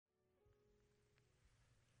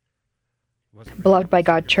Beloved by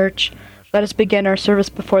God Church, let us begin our service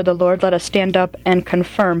before the Lord. Let us stand up and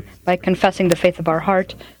confirm, by confessing the faith of our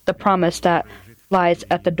heart, the promise that lies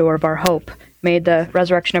at the door of our hope. May the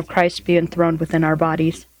resurrection of Christ be enthroned within our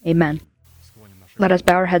bodies. Amen. Let us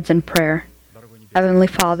bow our heads in prayer. Heavenly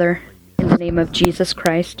Father, in the name of Jesus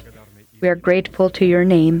Christ, we are grateful to your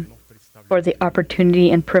name for the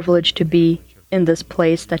opportunity and privilege to be in this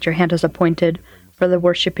place that your hand has appointed for the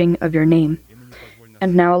worshiping of your name.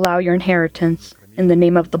 And now allow your inheritance, in the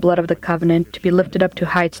name of the blood of the covenant, to be lifted up to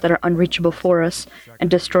heights that are unreachable for us, and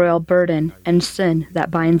destroy all burden and sin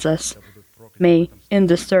that binds us. May, in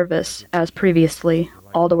this service, as previously,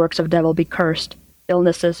 all the works of devil be cursed: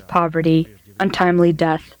 illnesses, poverty, untimely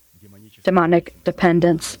death, demonic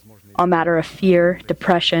dependence, all matter of fear,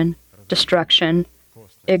 depression, destruction,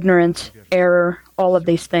 ignorance, error, all of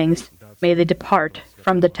these things, may they depart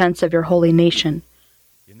from the tents of your holy nation.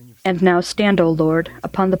 And now stand, O Lord,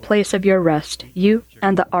 upon the place of your rest, you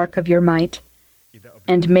and the ark of your might.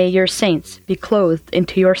 And may your saints be clothed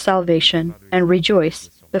into your salvation and rejoice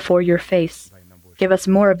before your face. Give us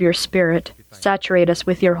more of your Spirit. Saturate us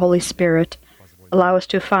with your Holy Spirit. Allow us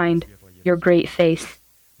to find your great face.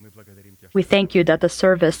 We thank you that the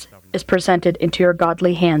service is presented into your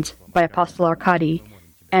godly hands by Apostle Arkady,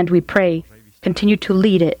 and we pray, continue to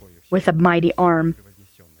lead it with a mighty arm.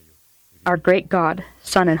 Our great God,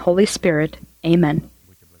 Son, and Holy Spirit. Amen.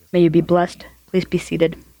 May you be blessed. Please be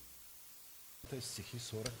seated.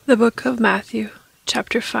 The book of Matthew,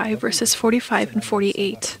 chapter 5, verses 45 and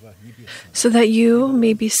 48. So that you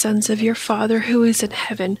may be sons of your Father who is in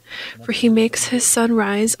heaven, for he makes his sun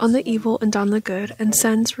rise on the evil and on the good, and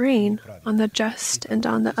sends rain on the just and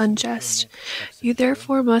on the unjust. You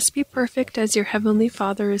therefore must be perfect as your heavenly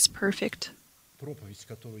Father is perfect.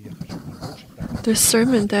 The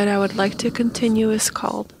sermon that I would like to continue is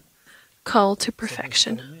called Call to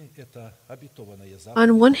Perfection.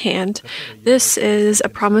 On one hand, this is a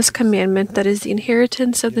promised commandment that is the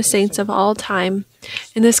inheritance of the saints of all time,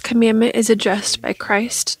 and this commandment is addressed by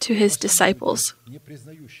Christ to his disciples.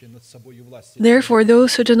 Therefore,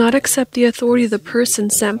 those who do not accept the authority of the person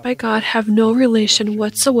sent by God have no relation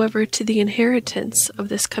whatsoever to the inheritance of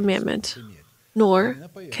this commandment, nor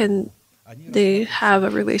can they have a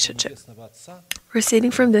relationship.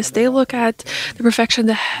 Proceeding from this, they look at the perfection of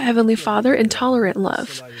the Heavenly Father in tolerant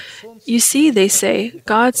love. You see, they say,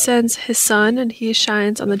 God sends his sun, and he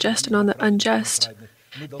shines on the just and on the unjust,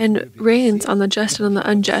 and rains on the just and on the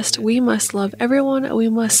unjust. We must love everyone, and we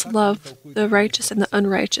must love the righteous and the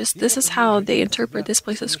unrighteous. This is how they interpret this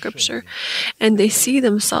place of Scripture, and they see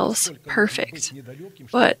themselves perfect.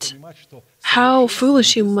 But how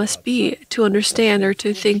foolish you must be to understand or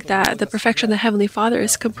to think that the perfection of the Heavenly Father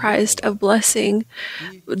is comprised of blessing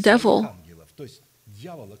the devil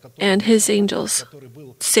and his angels.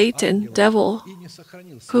 Satan, devil,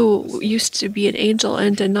 who used to be an angel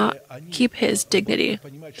and did not keep his dignity.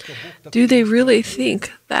 Do they really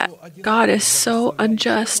think that God is so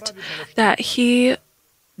unjust that he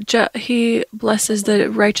blesses the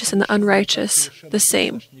righteous and the unrighteous the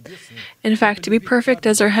same? In fact, to be perfect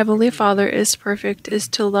as our Heavenly Father is perfect is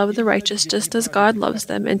to love the righteous just as God loves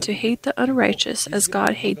them, and to hate the unrighteous as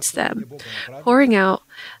God hates them, pouring out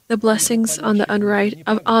the blessings on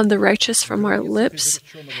the righteous from our lips,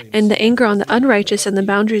 and the anger on the unrighteous, and the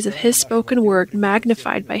boundaries of his spoken word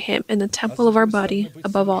magnified by him in the temple of our body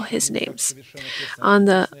above all his names. On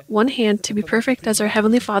the one hand, to be perfect as our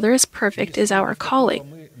Heavenly Father is perfect is our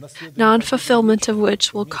calling, non-fulfillment of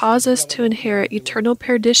which will cause us to inherit eternal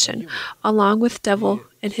perdition along with devil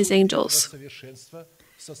and his angels.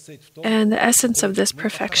 And the essence of this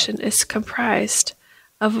perfection is comprised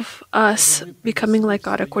of us becoming like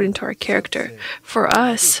God according to our character. For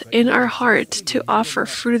us, in our heart, to offer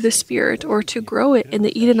fruit of the Spirit, or to grow it in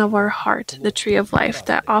the Eden of our heart, the tree of life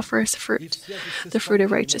that offers fruit, the fruit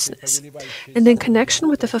of righteousness. And in connection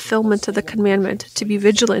with the fulfillment of the commandment, to be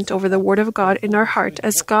vigilant over the word of God in our heart,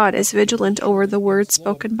 as God is vigilant over the word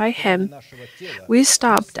spoken by him, we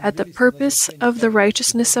stopped at the purpose of the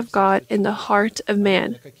righteousness of God in the heart of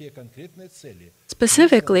man.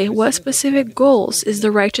 Specifically, what specific goals is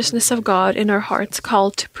the righteousness of God in our hearts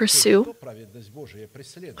called to pursue?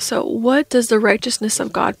 So, what does the righteousness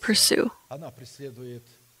of God pursue?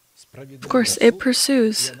 Of course, it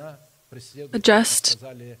pursues a just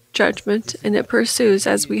judgment, and it pursues,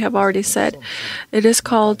 as we have already said, it is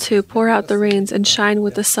called to pour out the rains and shine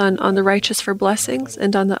with the sun on the righteous for blessings,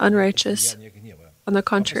 and on the unrighteous on the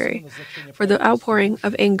contrary, for the outpouring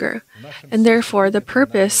of anger. And therefore, the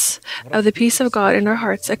purpose of the peace of God in our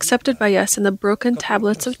hearts, accepted by us in the broken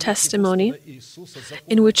tablets of testimony,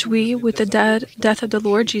 in which we, with the death of the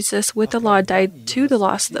Lord Jesus, with the law, died to the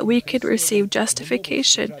law, so that we could receive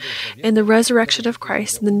justification in the resurrection of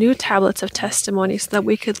Christ, in the new tablets of testimony, so that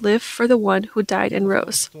we could live for the one who died and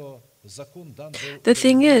rose. The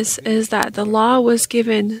thing is that the law was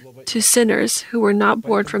given to sinners who were not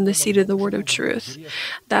born from the seed of the word of truth.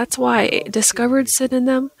 That's why it discovered sin in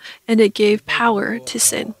them, and it gave power to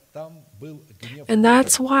sin. And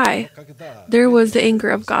that's why there was the anger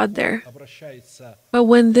of God there. But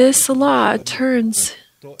when this law turns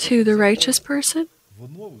to the righteous person,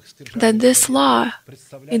 then this law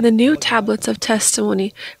in the new tablets of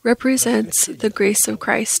testimony represents the grace of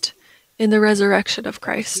Christ in the resurrection of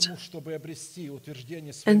Christ.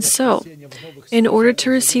 And so, in order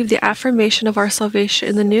to receive the affirmation of our salvation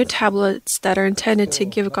in the new tablets that are intended to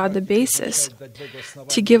give God the basis,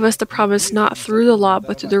 to give us the promise not through the law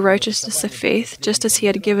but through the righteousness of faith, just as He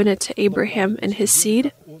had given it to Abraham and his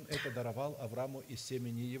seed,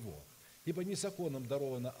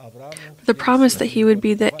 the promise that he would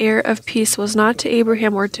be the heir of peace was not to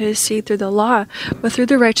Abraham or to his seed through the law, but through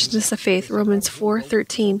the righteousness of faith. Romans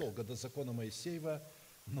 4:13.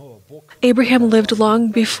 Abraham lived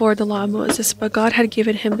long before the law of Moses, but God had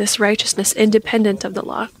given him this righteousness independent of the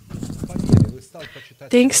law.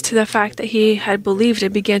 Thanks to the fact that he had believed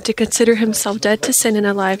and began to consider himself dead to sin and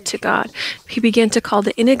alive to God, he began to call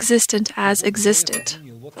the inexistent as existent.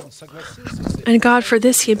 And God, for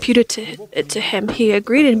this, He imputed it to him. He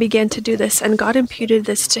agreed and began to do this, and God imputed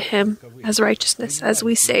this to him as righteousness, as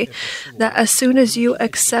we say, that as soon as you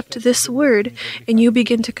accept this word, and you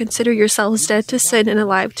begin to consider yourselves dead to sin and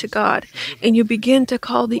alive to God, and you begin to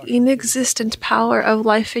call the inexistent power of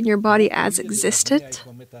life in your body as existent,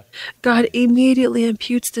 God immediately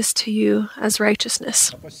imputes this to you as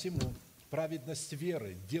righteousness.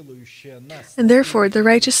 And therefore, the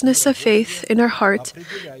righteousness of faith in our heart,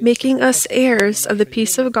 making us heirs of the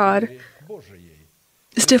peace of God,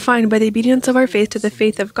 is defined by the obedience of our faith to the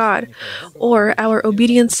faith of God, or our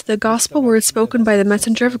obedience to the gospel word spoken by the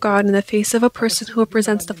messenger of God in the face of a person who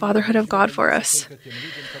represents the fatherhood of God for us.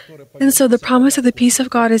 And so the promise of the peace of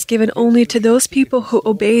God is given only to those people who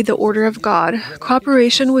obey the order of God,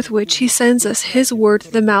 cooperation with which He sends us His word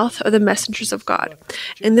through the mouth of the messengers of God.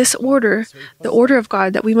 And this order, the order of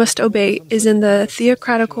God that we must obey, is in the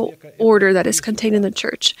theocratical order that is contained in the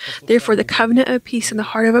church. Therefore, the covenant of peace in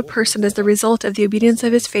the heart of a person is the result of the obedience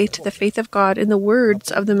of his faith to the faith of God in the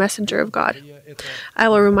words of the messenger of God. I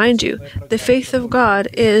will remind you, the faith of God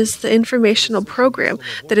is the informational program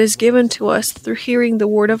that is given to us through hearing the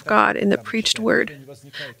word of God in the preached word.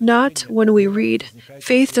 Not when we read.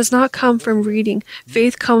 Faith does not come from reading.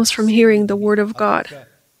 Faith comes from hearing the word of God.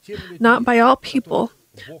 Not by all people,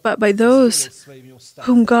 but by those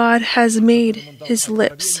whom God has made His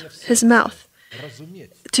lips, His mouth,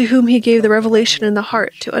 to whom He gave the revelation in the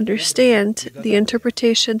heart to understand the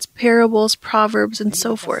interpretations, parables, proverbs, and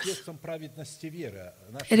so forth.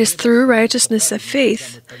 It is through righteousness of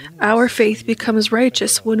faith. Our faith becomes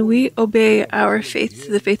righteous when we obey our faith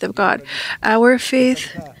to the faith of God. Our faith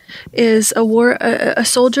is a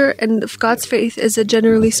soldier, and God's faith is a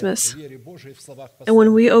generalissimus. And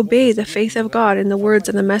when we obey the faith of God in the words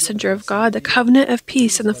of the messenger of God, the covenant of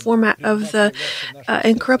peace in the format of the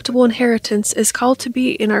incorruptible inheritance is called to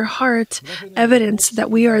be in our heart evidence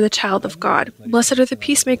that we are the child of God. Blessed are the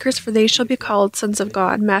peacemakers, for they shall be called sons of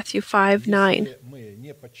God. Matthew 5:9.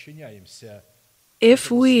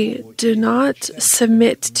 If we do not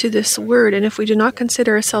submit to this word, and if we do not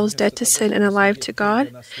consider ourselves dead to sin and alive to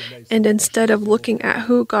God, and instead of looking at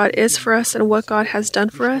who God is for us and what God has done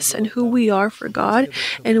for us and who we are for God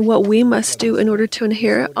and what we must do in order to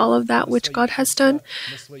inherit all of that which God has done,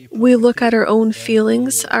 we look at our own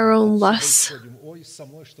feelings, our own lusts,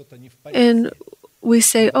 and we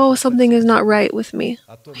say, oh, something is not right with me.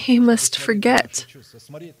 We must forget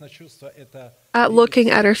at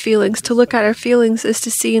looking at our feelings. To look at our feelings is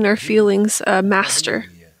to see in our feelings a master,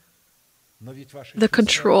 the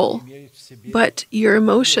control. But your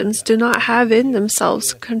emotions do not have in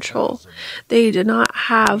themselves control. They do not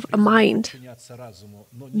have a mind.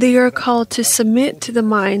 They are called to submit to the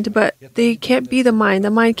mind, but they can't be the mind. The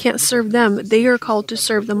mind can't serve them. They are called to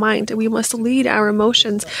serve the mind. And we must lead our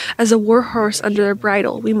emotions as a war horse under their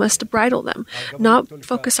bridle. We must bridle them, not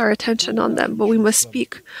focus our attention on them, but we must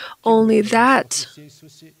speak only that,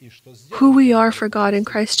 who we are for God in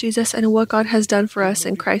Christ Jesus and what God has done for us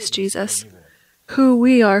in Christ Jesus, who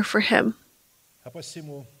we are for Him.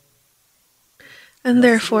 And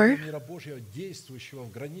therefore,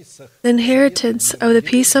 the inheritance of the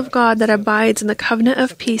peace of God that abides in the covenant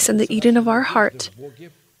of peace and the Eden of our heart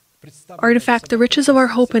are in fact the riches of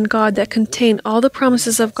our hope in God that contain all the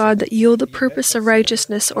promises of God that yield the purpose of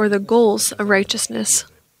righteousness or the goals of righteousness.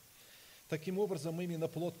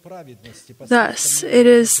 Thus, it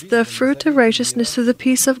is the fruit of righteousness through the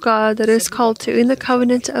peace of God that is called to in the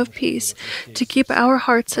covenant of peace to keep our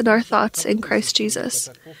hearts and our thoughts in Christ Jesus.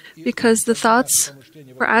 Because the thoughts,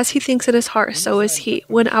 for as he thinks in his heart, so is he.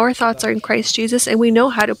 When our thoughts are in Christ Jesus, and we know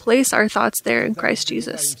how to place our thoughts there in Christ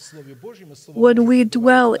Jesus. When we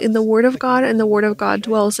dwell in the Word of God and the Word of God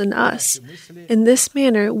dwells in us, in this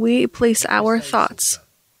manner we place our thoughts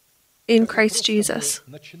in Christ Jesus.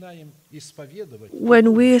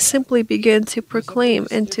 When we simply begin to proclaim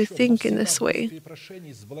and to think in this way,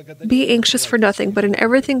 be anxious for nothing, but in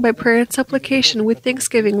everything by prayer and supplication with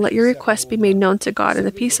thanksgiving, let your requests be made known to God, and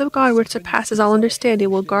the peace of God, which surpasses all understanding,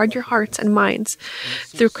 will guard your hearts and minds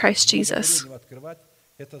through Christ Jesus.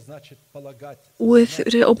 To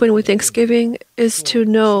open with thanksgiving is to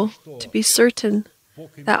know, to be certain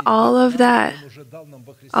that all of that,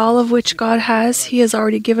 all of which God has, He has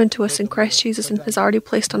already given to us in Christ Jesus and has already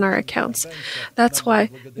placed on our accounts. That's why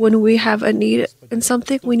when we have a need in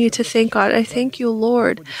something, we need to thank God. I thank you,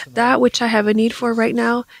 Lord. That which I have a need for right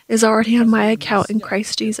now is already on my account in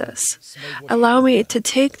Christ Jesus. Allow me to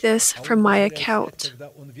take this from my account.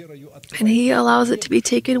 And He allows it to be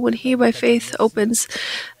taken when He, by faith, opens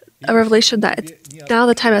a revelation that now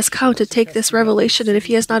the time has come to take this revelation, and if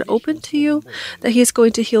He has not opened to you that He is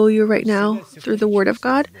going to heal you right now through the Word of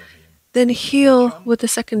God, then heal with the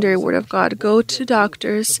secondary Word of God. Go to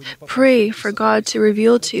doctors, pray for God to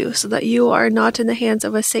reveal to you so that you are not in the hands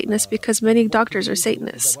of a Satanist, because many doctors are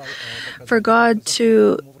Satanists. For God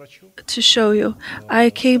to show you.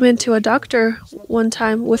 I came into a doctor one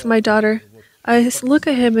time with my daughter. I look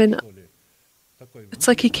at him and it's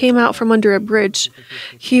like he came out from under a bridge.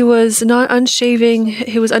 He was not unshaven.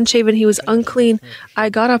 He was unshaven. He was unclean. I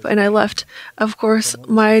got up and I left. Of course,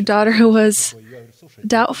 my daughter was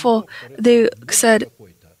doubtful. They said,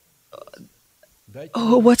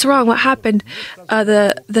 "Oh, what's wrong? What happened?"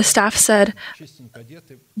 The staff said,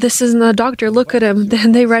 "This isn't a doctor. Look at him."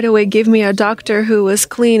 Then they right away gave me a doctor who was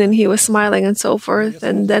clean and he was smiling and so forth.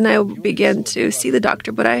 And then I began to see the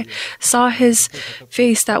doctor, but I saw his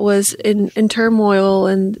face that was in turmoil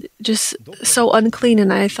and just so unclean.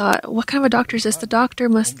 And I thought, what kind of a doctor is this? The doctor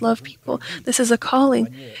must love people. This is a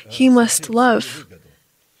calling. He must love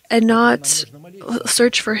and not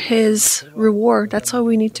search for his reward. That's why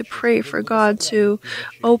we need to pray for God to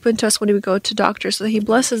open to us when we go to doctors, so that He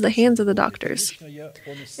blesses the hands of the doctors.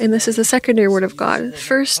 And this is the secondary Word of God.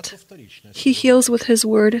 First, He heals with His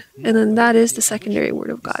Word, and then that is the secondary Word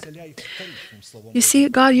of God. You see,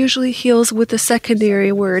 God usually heals with the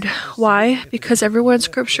secondary word. Why? Because everywhere in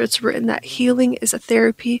Scripture it's written that healing is a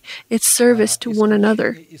therapy, it's service to one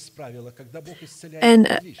another. And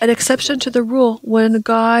an exception to the rule, when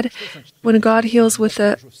God heals with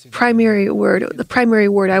the primary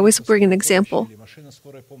word, I always bring an example.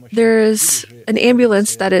 There is an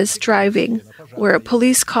ambulance that is driving, or a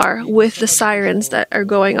police car with the sirens that are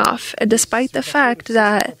going off. And despite the fact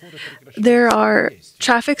that there are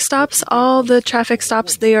traffic stops, all the traffic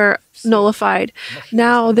stops, they are nullified.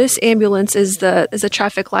 Now this ambulance is a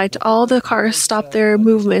traffic light. All the cars stop their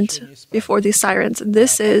movement before these sirens.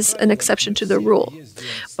 This is an exception to the rule.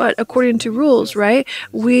 But according to rules, right?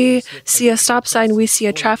 We see a stop sign, we see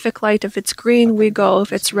a traffic light. If it's green, we go.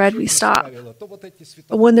 If it's red, we stop.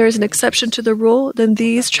 But when there is an exception to the rule, then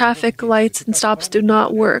these traffic lights and stops do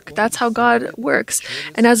not work. That's how God works.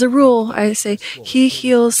 And as a rule, I say, He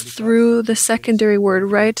heals through the secondary word,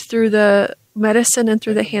 right? Through the medicine and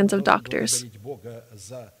through the hands of doctors.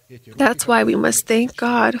 That's why we must thank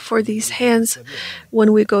God for these hands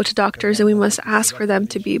when we go to doctors, and we must ask for them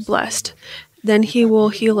to be blessed. Then He will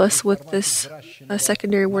heal us with this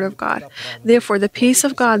secondary Word of God. Therefore, the peace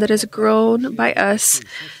of God that is grown by us,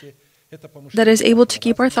 that is able to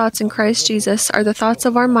keep our thoughts in Christ Jesus, are the thoughts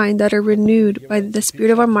of our mind that are renewed by the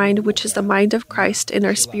Spirit of our mind, which is the mind of Christ in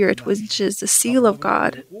our spirit, which is the seal of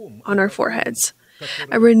God on our foreheads.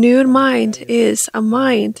 A renewed mind is a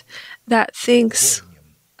mind that thinks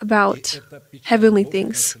about heavenly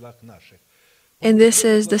things. And this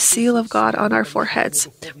is the seal of God on our foreheads.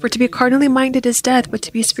 For to be carnally minded is death, but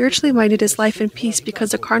to be spiritually minded is life and peace,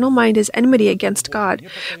 because the carnal mind is enmity against God.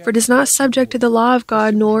 For it is not subject to the law of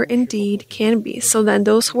God, nor indeed can be. So then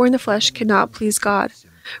those who are in the flesh cannot please God.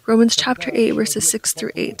 Romans chapter 8, verses 6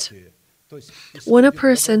 through 8. When a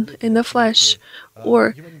person in the flesh,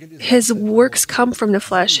 or his works come from the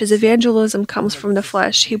flesh, his evangelism comes from the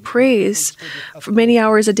flesh, he prays for many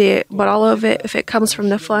hours a day, but all of it, if it comes from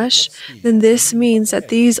the flesh, then this means that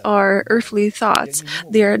these are earthly thoughts.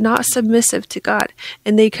 They are not submissive to God,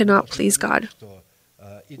 and they cannot please God.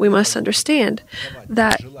 We must understand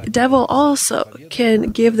that the devil also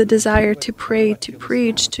can give the desire to pray, to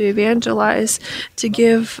preach, to evangelize, to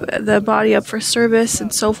give the body up for service,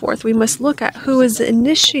 and so forth. We must look at who is the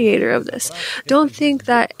initiator of this. Don't think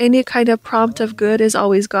that any kind of prompt of good is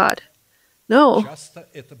always God. No.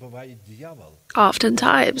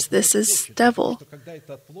 Oftentimes, this is devil.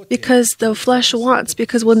 Because the flesh wants,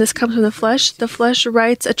 because when this comes from the flesh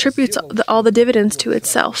attributes all the dividends to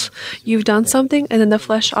itself. You've done something, and then the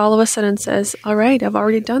flesh all of a sudden says, all right, I've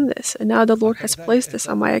already done this, and now the Lord has placed this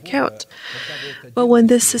on my account. But when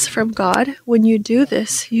this is from God, when you do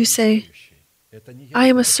this, you say, I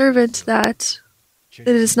am a servant that it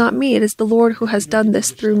is not me, it is the Lord who has done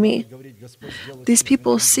this through me. These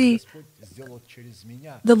people see,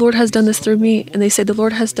 the Lord has done this through me, and they say, the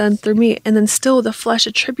Lord has done through me, and then still the flesh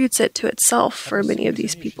attributes it to itself for many of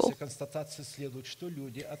these people.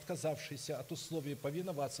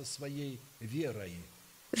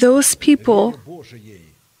 Those people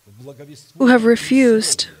who have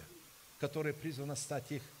refused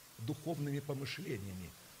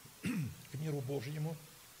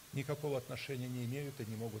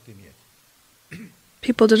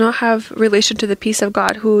people do not have relation to the peace of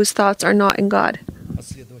God, whose thoughts are not in God.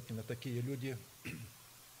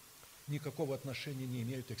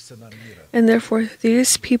 And therefore,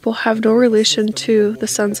 these people have no relation to the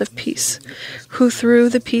sons of peace, who through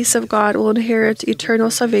the peace of God will inherit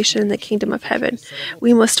eternal salvation in the kingdom of heaven.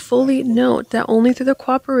 We must fully note that only through the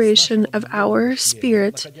cooperation of our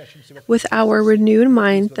spirit with our renewed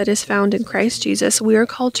mind that is found in Christ Jesus, we are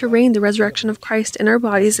called to reign the resurrection of Christ in our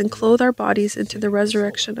bodies and clothe our bodies into the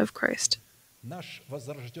resurrection of Christ.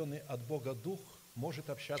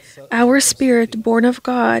 Our spirit, born of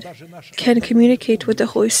God, can communicate with the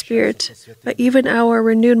Holy Spirit, but even our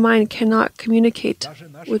renewed mind cannot communicate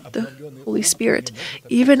with the Holy Spirit.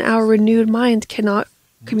 Even our renewed mind cannot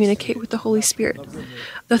communicate with the Holy Spirit.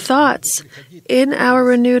 The thoughts in our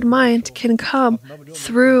renewed mind can come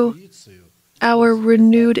through our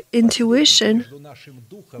renewed intuition.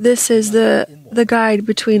 This is the guide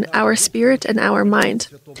between our spirit and our mind.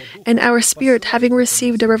 And our spirit, having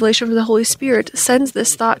received a revelation from the Holy Spirit, sends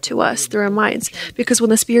this thought to us through our minds. Because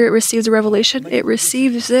when the Spirit receives a revelation, it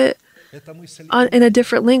receives it in a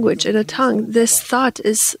different language, in a tongue. This thought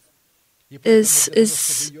is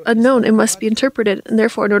unknown. It must be interpreted. And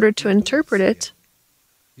therefore, in order to interpret it,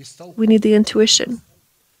 we need the intuition.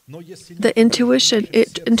 The intuition,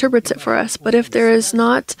 it interprets it for us. But if there is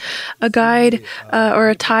not a guide or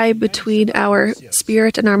a tie between our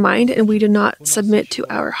spirit and our mind, and we do not submit to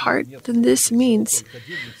our heart, then this means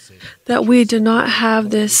that we do not have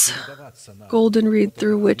this golden reed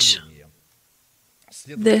through which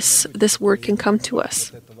this word can come to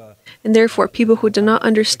us. And therefore, people who do not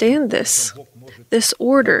understand this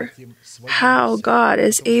order, how God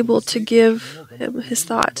is able to give him his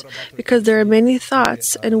thought, because there are many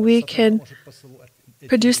thoughts, and we can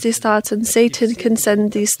produce these thoughts, and Satan can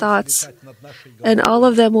send these thoughts, and all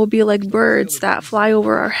of them will be like birds that fly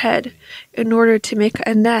over our head in order to make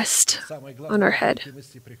a nest on our head.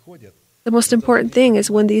 The most important thing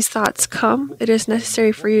is when these thoughts come, it is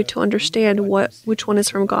necessary for you to understand which one is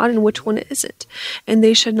from God and which one isn't, and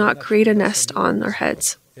they should not create a nest on our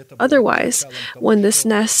heads. Otherwise, when this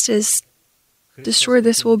nest is destroyed,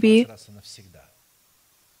 this will be,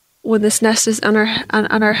 when this nest is on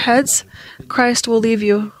our heads, Christ will leave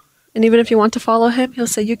you. And even if you want to follow him, he'll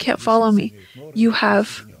say, you can't follow me. Your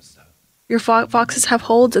foxes have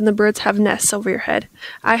holes and the birds have nests over your head.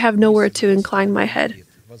 I have nowhere to incline my head.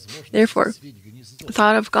 Therefore, the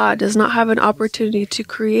thought of God does not have an opportunity to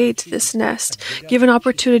create this nest. Give an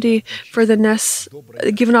opportunity for the nest,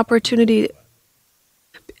 give an opportunity.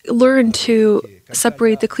 Learn to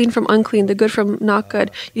separate the clean from unclean, the good from not good.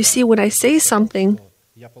 You see, when I say something,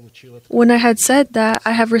 when I had said that,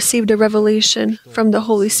 I have received a revelation from the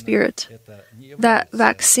Holy Spirit that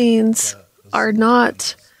vaccines are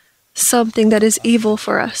not something that is evil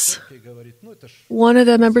for us. One of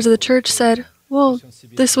the members of the church said, well,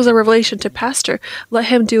 this was a revelation to pastor. Let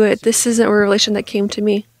him do it. This isn't a revelation that came to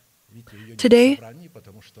me. Today,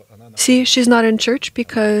 see, she's not in church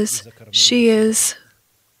because she is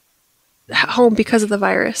home because of the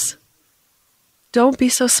virus. Don't be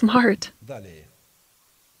so smart.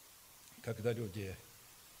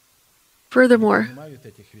 Furthermore,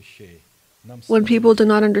 when people do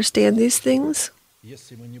not understand these things,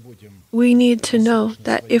 we need to know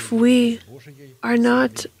that if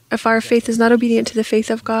our faith is not obedient to the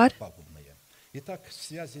faith of God,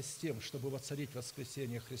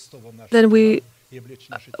 then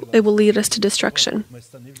it will lead us to destruction.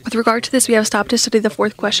 With regard to this, we have stopped to study the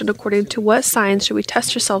fourth question: according to what signs should we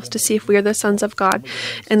test ourselves to see if we are the sons of God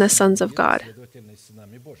and the sons of God?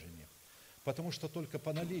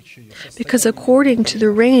 Because according to the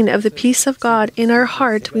reign of the peace of God in our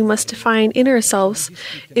heart, we must define in ourselves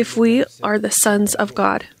if we are the sons of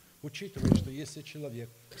God.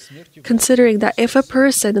 Considering that if a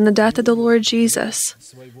person in the death of the Lord Jesus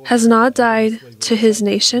has not died to his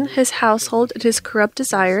nation, his household, and his corrupt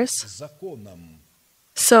desires,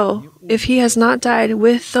 so if he has not died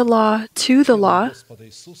with the law to the law,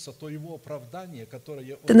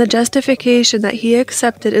 then the justification that he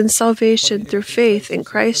accepted in salvation through faith in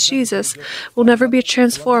Christ Jesus will never be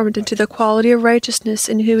transformed into the quality of righteousness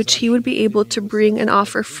in which he would be able to bring and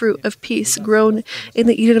offer fruit of peace grown in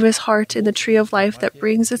the Eden of his heart in the tree of life that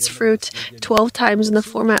brings its fruit 12 times in the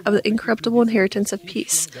format of the incorruptible inheritance of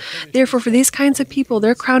peace. Therefore, for these kinds of people,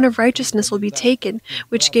 their crown of righteousness will be taken,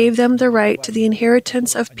 which gave them the right to the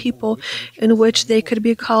inheritance of people in which they could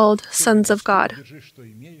be called sons of God.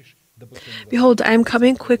 Behold, I am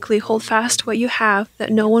coming quickly. Hold fast what you have,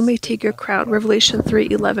 that no one may take your crown. Revelation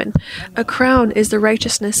 3:11. A crown is the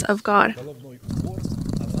righteousness of God.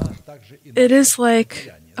 It is like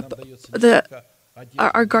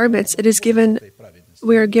our garments. It is given.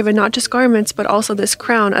 We are given not just garments, but also this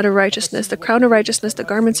crown out of righteousness, the crown of righteousness, the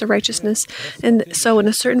garments of righteousness. And so in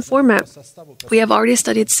a certain format, we have already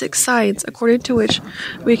studied 6 signs, according to which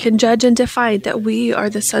we can judge and define that we are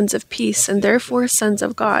the sons of peace and therefore sons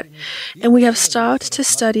of God. And we have stopped to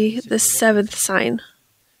study the 7th sign.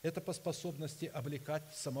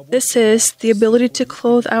 This is the ability to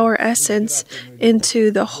clothe our essence into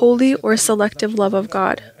the holy or selective love of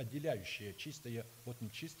God.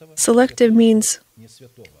 Selective means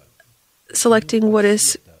selecting what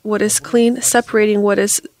is clean, separating what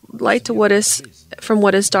is light to what is from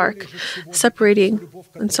what is dark, separating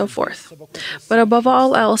and so forth. But above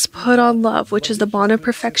all else, put on love, which is the bond of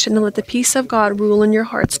perfection, and let the peace of God rule in your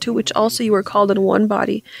hearts, to which also you are called in one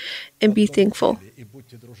body, and be thankful.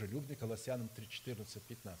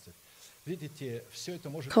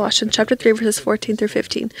 Colossians chapter 3, verses 14 through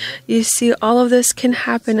 15. You see, all of this can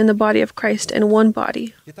happen in the body of Christ, in one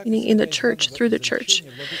body, meaning in the church, through the church.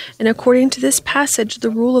 And according to this passage,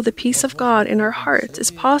 the rule of the peace of God in our hearts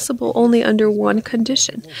is possible only under one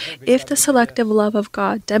condition: if the selective love of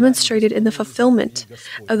God, demonstrated in the fulfillment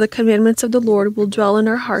of the commandments of the Lord, will dwell in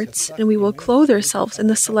our hearts, and we will clothe ourselves in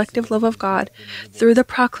the selective love of God through the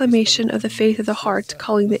proclamation of the faith of the heart,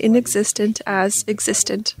 calling the inexistent as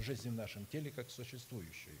existent.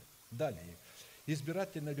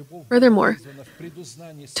 Furthermore,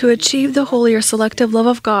 to achieve the holy or selective love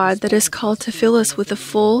of God that is called to fill us with the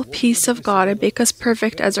full peace of God and make us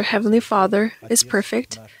perfect as our Heavenly Father is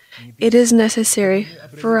perfect, it is necessary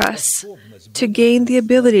for us to gain the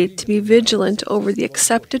ability to be vigilant over the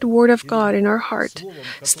accepted Word of God in our heart,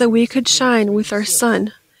 so that we could shine with our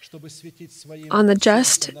sun on the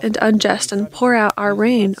just and unjust, and pour out our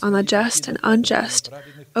rain on the just and unjust,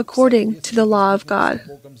 according to the law of God,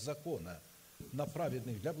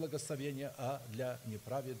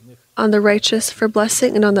 on the righteous for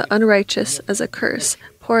blessing and on the unrighteous as a curse,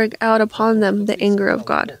 pouring out upon them the anger of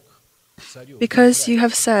God. Because you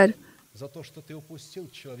have said,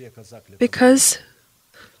 because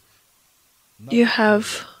you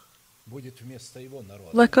have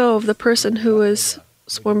let go of the person who is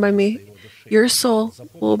sworn by me, your soul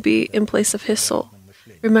will be in place of his soul.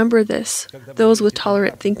 Remember this, those with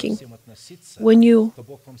tolerant thinking. When you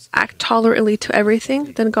act tolerantly to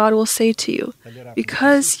everything, then God will say to you,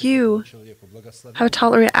 because you have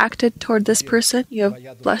tolerantly acted toward this person, you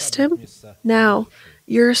have blessed him, now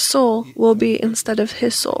your soul will be instead of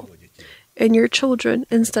his soul, and your children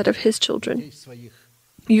instead of his children.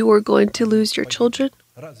 You are going to lose your children,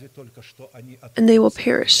 and they will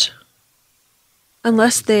perish,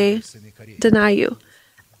 unless they deny you,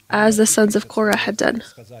 as the sons of Korah had done.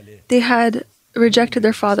 They had rejected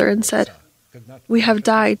their father and said, "We have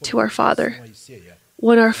died to our father."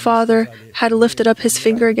 When our father had lifted up his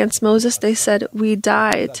finger against Moses, they said, "We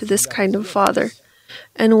died to this kind of father."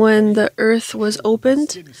 And when the earth was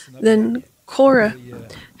opened, then Korah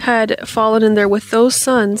had fallen in there with those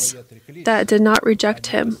sons that did not reject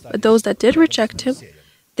him. But those that did reject him,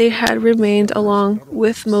 they had remained along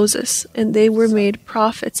with Moses, and they were made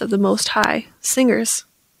prophets of the Most High, singers.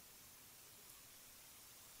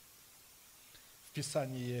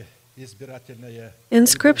 In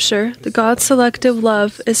Scripture, the God's selective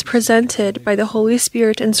love is presented by the Holy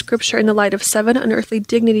Spirit in Scripture in the light of 7 unearthly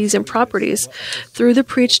dignities and properties through the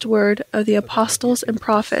preached word of the apostles and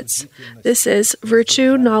prophets. This is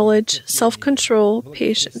virtue, knowledge, self-control,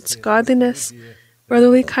 patience, godliness,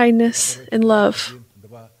 brotherly kindness, and love.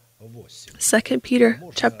 2 Peter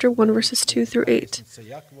chapter 1, verses 2 through 8.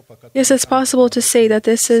 Yes, it's possible to say that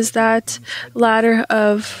this is that ladder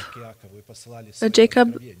of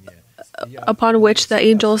Jacob upon which the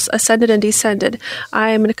angels ascended and descended. I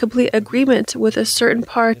am in complete agreement with a certain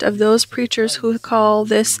part of those preachers who call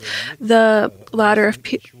this the ladder of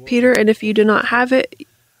Peter, and if you do not have it,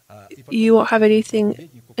 you won't have anything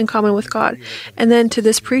in common with God. And then to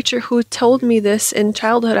this preacher who told me this in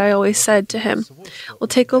childhood, I always said to him, well,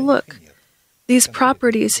 take a look. These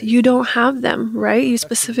properties, you don't have them, right? You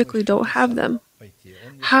specifically don't have them.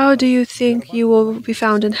 How do you think you will be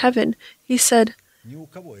found in heaven? He said,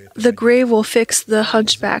 the grave will fix the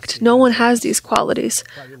hunchbacked. No one has these qualities.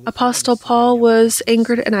 Apostle Paul was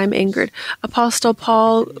angered and I'm angered. Apostle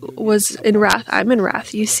Paul was in wrath. I'm in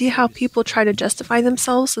wrath. You see how people try to justify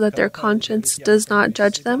themselves so that their conscience does not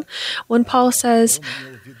judge them? When Paul says,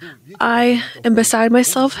 I am beside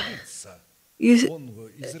myself,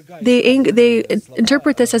 they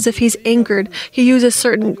interpret this as if he's angered. He uses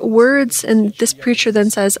certain words, and this preacher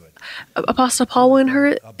then says, Apostle Paul will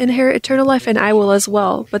inherit eternal life, and I will as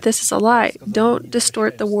well. But this is a lie. Don't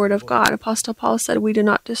distort the word of God. Apostle Paul said we do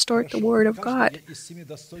not distort the word of God.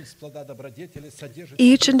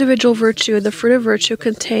 Each individual virtue, the fruit of virtue,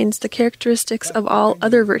 contains the characteristics of all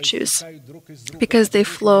other virtues, because they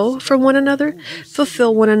flow from one another,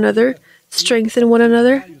 fulfill one another, strengthen one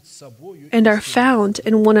another, and are found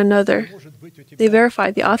in one another. They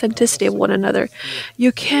verify the authenticity of one another.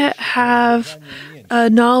 You can't have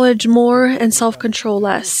knowledge more and self-control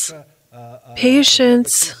less.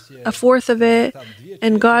 Patience, 1/4 of it,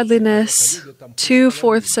 and godliness,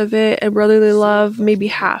 2/4 of it, and brotherly love, maybe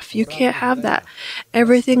half. You can't have that.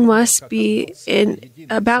 Everything must be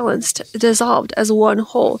balanced, dissolved as one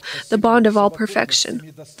whole, the bond of all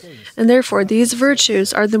perfection. And therefore, these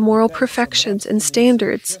virtues are the moral perfections and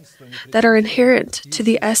standards that are inherent to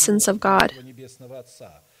the essence of God.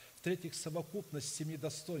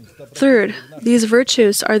 Third, these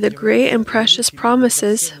virtues are the great and precious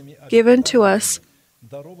promises given to us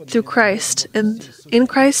through Christ, and in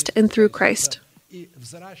Christ and through Christ.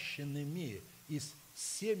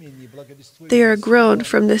 They are grown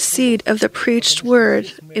from the seed of the preached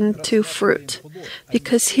word into fruit,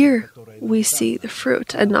 because here we see the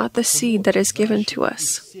fruit and not the seed that is given to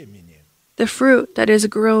us. The fruit that is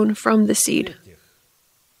grown from the seed.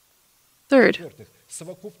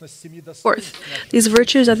 Fourth, these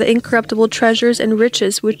virtues are the incorruptible treasures and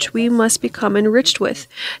riches which we must become enriched with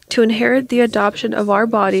to inherit the adoption of our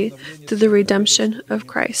body through the redemption of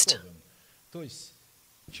Christ.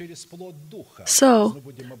 So,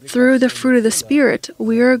 through the fruit of the Spirit,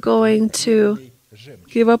 we are going to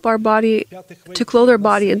give up our body, to clothe our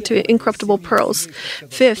body into incorruptible pearls.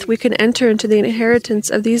 Fifth, we can enter into the inheritance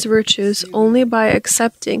of these virtues only by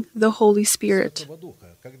accepting the Holy Spirit.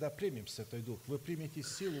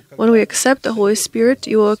 When we accept the Holy Spirit,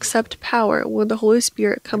 you will accept power when the Holy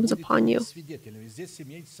Spirit comes upon you.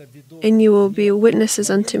 And you will be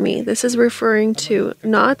witnesses unto me. This is referring to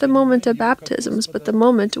not the moment of baptisms, but the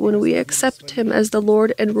moment when we accept Him as the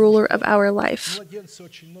Lord and ruler of our life.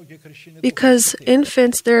 Because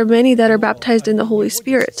infants, there are many that are baptized in the Holy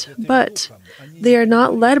Spirit, but they are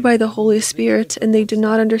not led by the Holy Spirit, and they do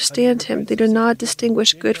not understand Him. They do not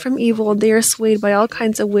distinguish good from evil, and they are swayed by all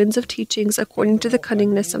kinds of winds of teachings according to the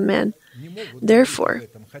cunningness of men. Therefore,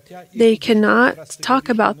 they cannot talk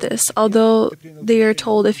about this, although they are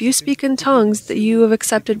told, if you speak in tongues, that you have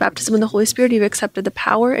accepted baptism in the Holy Spirit, you've accepted the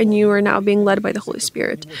power, and you are now being led by the Holy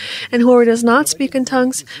Spirit. And whoever does not speak in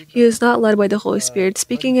tongues, he is not led by the Holy Spirit.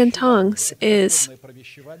 Speaking in tongues is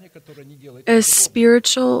a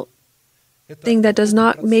spiritual thing that does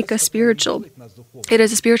not make us spiritual. It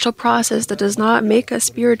is a spiritual process that does not make us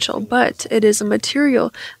spiritual, but it is a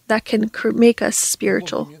material that can make us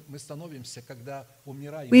spiritual.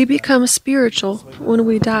 We become spiritual when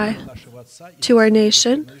we die to our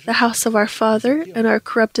nation, the house of our Father, and our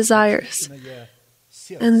corrupt desires.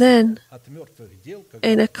 And then,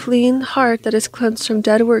 in a clean heart that is cleansed from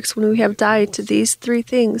dead works, when we have died to these three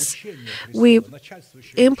things, we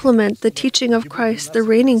implement the teaching of Christ, the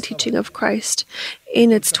reigning teaching of Christ,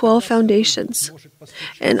 in its 12 foundations.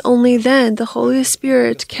 And only then the Holy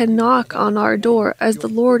Spirit can knock on our door as the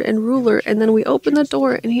Lord and ruler, and then we open the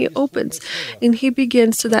door and He opens, and He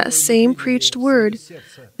begins to that same preached word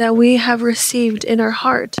that we have received in our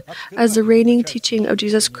heart as the reigning teaching of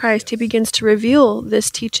Jesus Christ. He begins to reveal this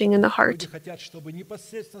teaching in the heart.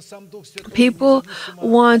 People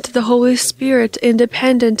want the Holy Spirit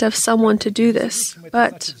independent of someone to do this,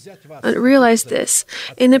 but realize this.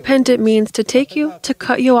 Independent means to take you, to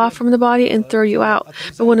cut you off from the body and throw you out.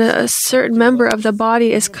 But when a certain member of the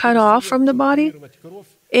body is cut off from the body,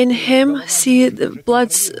 in him, the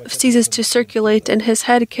blood ceases to circulate, and the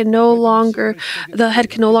head can no longer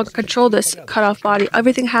control this cut off body.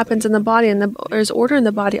 Everything happens in the body, and there's order in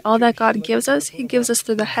the body. All that God gives us, He gives us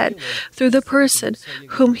through the head, through the person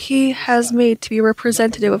whom He has made to be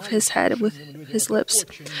representative of His head with His lips.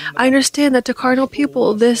 I understand that to carnal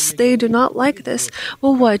people, they do not like this.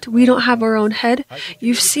 Well, what? We don't have our own head?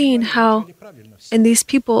 You've seen how. And these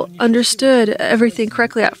people understood everything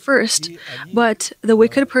correctly at first, but the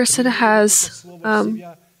wicked person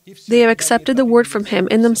they have accepted the word from him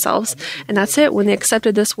in themselves, and that's it. When they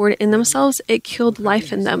accepted this word in themselves, it killed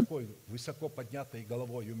life in them.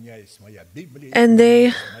 And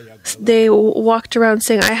they walked around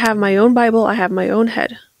saying, I have my own Bible, I have my own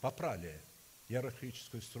head.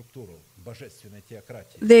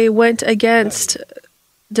 They went against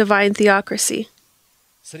divine theocracy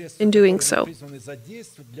in doing so.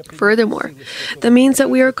 Furthermore, the means that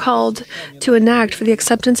we are called to enact for the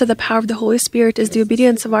acceptance of the power of the Holy Spirit is the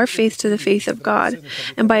obedience of our faith to the faith of God.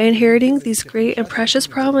 And by inheriting these great and precious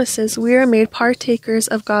promises, we are made partakers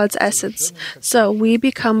of God's essence. So we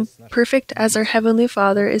become perfect as our Heavenly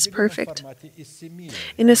Father is perfect.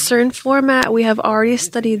 In a certain format, we have already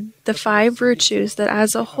studied the 5 virtues that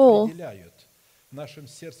as a whole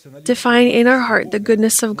define in our heart the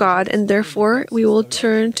goodness of God, and therefore we will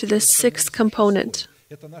turn to the 6th component.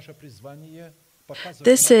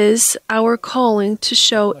 This is our calling to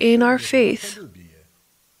show in our faith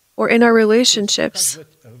or in our relationships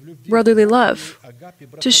brotherly love,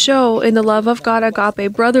 to show in the love of God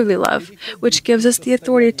agape brotherly love, which gives us the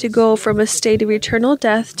authority to go from a state of eternal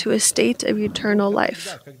death to a state of eternal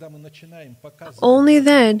life. Only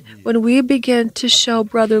then, when we begin to show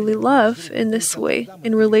brotherly love in this way,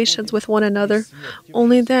 in relations with one another,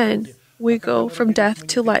 only then we go from death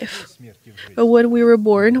to life. But when we were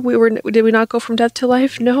born, did we not go from death to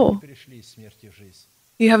life? No.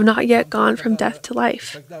 You have not yet gone from death to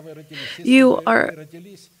life.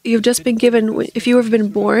 You've just been given, if you have been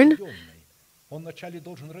born,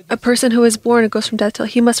 a person who is born goes from death to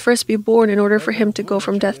life. He must first be born in order for him to go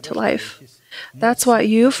from death to life. That's why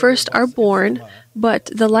you first are born,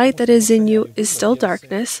 but the light that is in you is still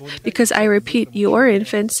darkness, because I repeat, you are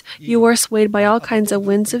infants, you are swayed by all kinds of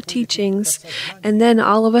winds of teachings, and then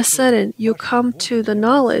all of a sudden you come to the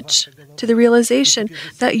knowledge, to the realization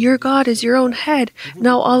that your God is your own head.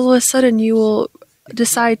 Now all of a sudden you will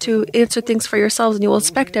decide to answer things for yourselves and you will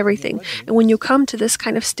inspect everything. And when you come to this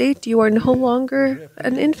kind of state, you are no longer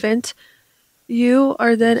an infant. You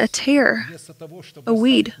are then a tare, a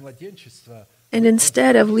weed. And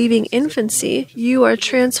instead of leaving infancy, you are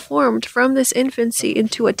transformed from this infancy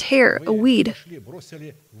into a tare, a weed,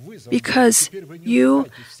 because you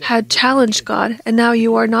had challenged God, and now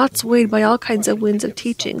you are not swayed by all kinds of winds of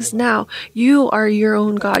teachings. Now you are your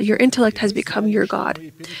own God. Your intellect has become your God.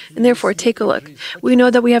 And therefore, take a look. We know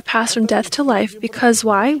that we have passed from death to life because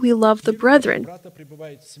why? We love the brethren.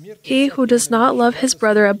 He who does not love his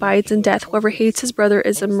brother abides in death. Whoever hates his brother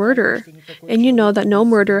is a murderer. And you know that no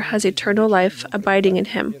murderer has eternal life abiding in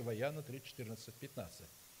him.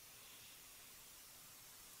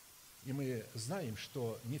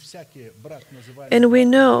 And we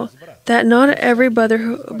know that not every brother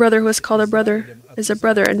who is called a brother is a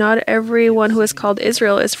brother, and not everyone who is called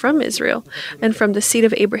Israel is from Israel and from the seed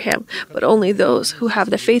of Abraham, but only those who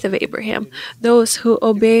have the faith of Abraham, those who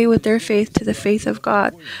obey with their faith to the faith of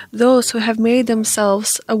God, those who have made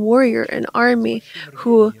themselves a warrior, an army,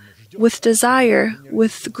 who with desire,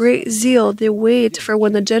 with great zeal, they wait for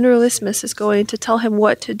when the Generalissmus is going to tell him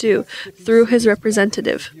what to do through his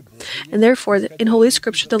representative. And therefore, in Holy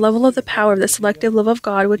Scripture, the level of the power of the selective love of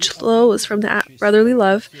God, which flows from the brotherly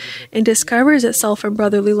love and discovers itself from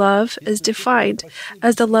brotherly love, is defined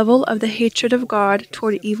as the level of the hatred of God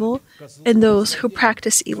toward evil and those who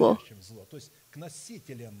practice evil.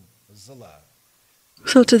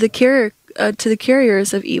 So to the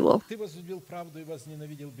carriers of evil,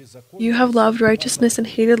 you have loved righteousness and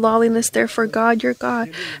hated lawlessness. Therefore, God, your God,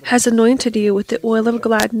 has anointed you with the oil of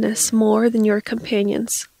gladness more than your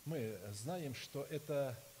companions.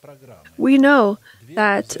 We know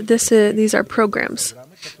that these are programs.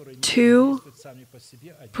 Two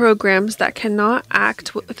programs that cannot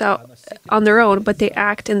act on their own, but they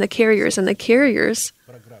act in the carriers, and the carriers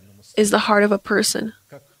is the heart of a person.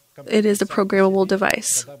 It is the programmable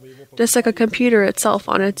device. Just like a computer itself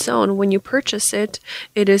on its own, when you purchase it,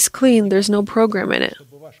 it is clean, there's no program in it.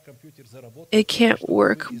 It can't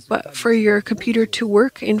work, but for your computer to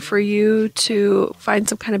work and for you to find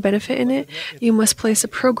some kind of benefit in it, you must place a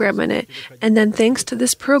program in it. And then thanks to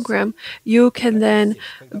this program, you can then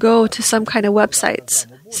go to some kind of websites.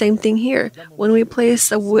 Same thing here. When we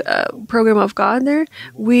place a program of God there,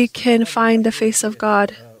 we can find the face of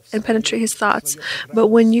God and penetrate His thoughts. But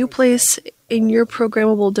when you place in your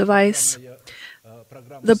programmable device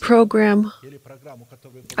the program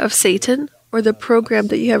of Satan or the program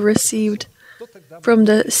that you have received from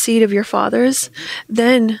the seed of your fathers,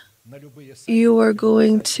 then you are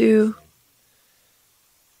going to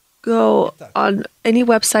go on any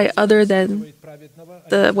website other than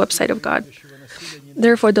the website of God.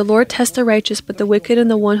 Therefore, the Lord tests the righteous, but the wicked and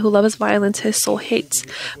the one who loves violence His soul hates.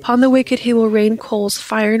 Upon the wicked He will rain coals,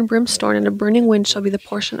 fire and brimstone, and a burning wind shall be the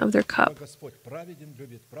portion of their cup.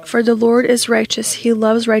 For the Lord is righteous, He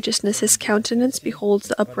loves righteousness, His countenance beholds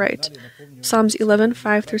the upright. Psalms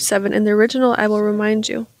 11:5-7. In the original, I will remind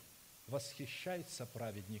you.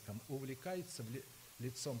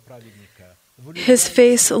 His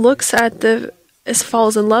face looks at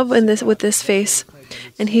falls in love with this face,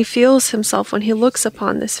 and he feels himself when he looks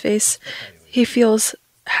upon this face. He feels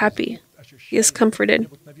happy. He is comforted.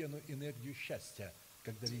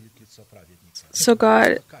 So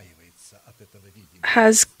God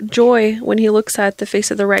has joy when He looks at the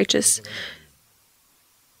face of the righteous.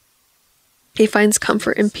 He finds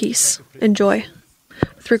comfort and peace and joy.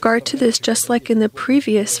 With regard to this, just like in the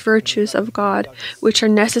previous virtues of God, which are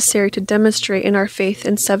necessary to demonstrate in our faith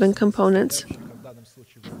in 7 components,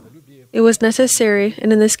 it was necessary,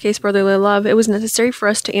 and in this case brotherly love, it was necessary for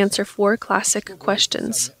us to answer 4 classic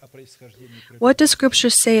questions. What does Scripture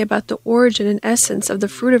say about the origin and essence of the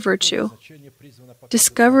fruit of virtue,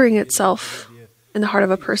 discovering itself in the heart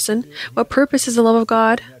of a person? What purpose is the love of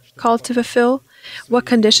God called to fulfill? What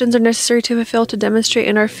conditions are necessary to fulfill to demonstrate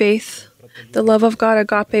in our faith the love of God,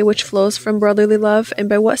 agape, which flows from brotherly love? And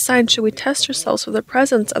by what sign should we test ourselves for the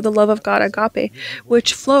presence of the love of God, agape,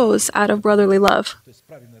 which flows out of brotherly love?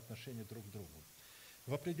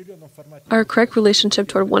 Our correct relationship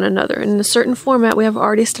toward one another. And in a certain format, we have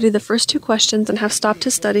already studied the first 2 questions and have stopped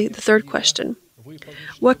to study the 3rd question.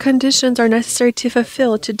 What conditions are necessary to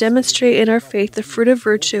fulfill to demonstrate in our faith the fruit of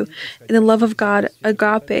virtue in the love of God,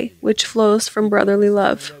 agape, which flows from brotherly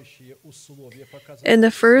love? And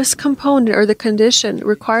the first component, or the condition,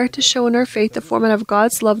 required to show in our faith the format of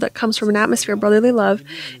God's love that comes from an atmosphere of brotherly love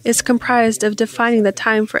is comprised of defining the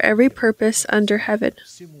time for every purpose under heaven.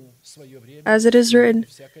 As it is written,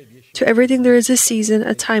 to everything there is a season,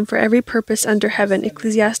 a time for every purpose under heaven.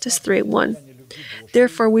 Ecclesiastes 3:1.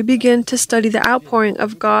 Therefore, we begin to study the outpouring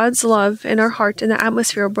of God's love in our heart in the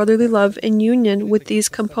atmosphere of brotherly love in union with these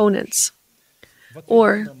components,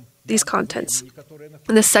 or these contents.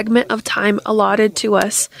 In the segment of time allotted to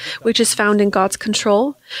us, which is found in God's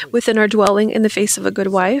control, within our dwelling in the face of a good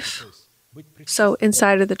wife, so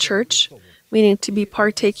inside of the church, meaning to be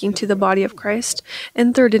partaking to the body of Christ,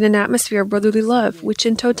 and third, in an atmosphere of brotherly love, which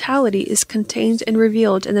in totality is contained and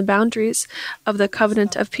revealed in the boundaries of the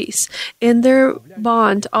covenant of peace. In their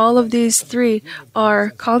bond, all of these 3 are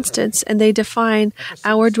constants, and they define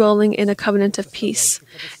our dwelling in a covenant of peace.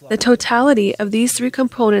 The totality of these 3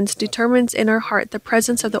 components determines in our heart the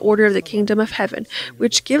presence of the order of the kingdom of heaven,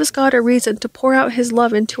 which gives God a reason to pour out His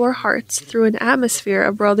love into our hearts through an atmosphere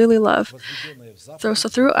of brotherly love. So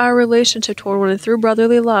through our relationship toward one another, through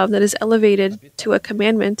brotherly love that is elevated to a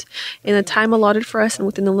commandment in the time allotted for us and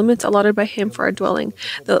within the limits allotted by Him for our dwelling.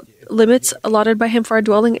 The limits allotted by Him for our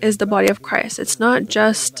dwelling is the body of Christ. It's not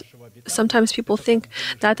just, sometimes people think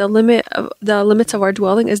that the limits of our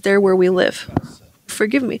dwelling is there where we live.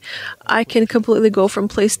 Forgive me. I can completely go from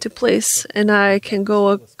place to place, and I can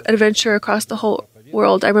go adventure across the whole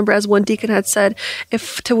world. I remember as one deacon had said,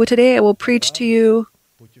 today I will preach to you,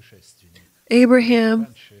 Abraham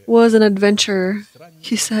was an adventurer,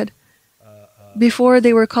 he said. Before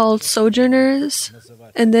they were called sojourners,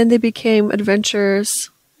 and then they became adventurers.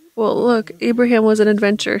 Well, look, Abraham was an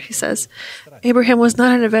adventurer, he says. Abraham was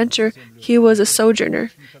not an adventurer, he was a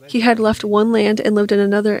sojourner. He had left one land and lived in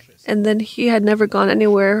another, and then he had never gone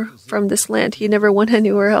anywhere from this land. He never went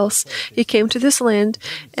anywhere else. He came to this land,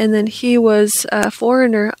 and then he was a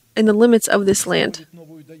foreigner in the limits of this land.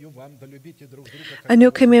 A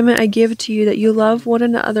new commandment I give to you, that you love one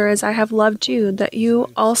another as I have loved you, that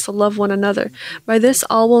you also love one another. By this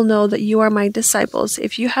all will know that you are my disciples,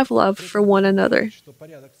 if you have love for one another.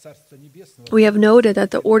 We have noted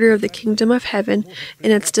that the order of the kingdom of heaven,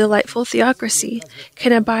 in its delightful theocracy,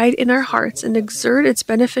 can abide in our hearts and exert its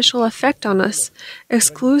beneficial effect on us,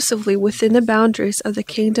 exclusively within the boundaries of the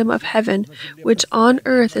kingdom of heaven, which on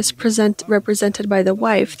earth is represented by the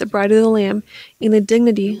wife, the bride of the Lamb, in the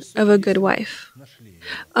dignity of a good wife.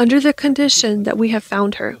 Under the condition that we have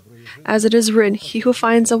found her. As it is written, he who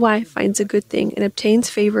finds a wife finds a good thing and obtains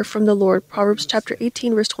favor from the Lord. Proverbs chapter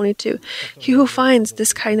 18, verse 22. He who finds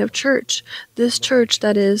this kind of church, this church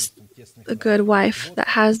that is a good wife, that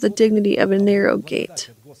has the dignity of a narrow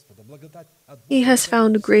gate, he has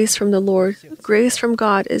found grace from the Lord. Grace from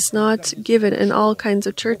God is not given in all kinds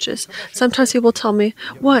of churches. Sometimes people tell me,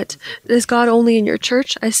 what? Is God only in your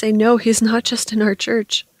church? I say, no, he's not just in our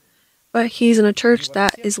church, but he's in a church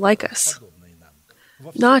that is like us.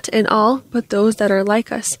 Not in all, but those that are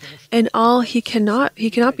like us. In all, he cannot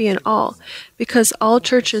be in all, because all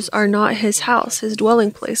churches are not his house, his dwelling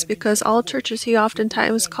place, because all churches he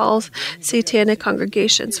oftentimes calls satanic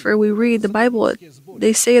congregations. For we read the Bible,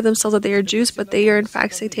 they say of themselves that they are Jews, but they are in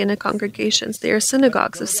fact satanic congregations. They are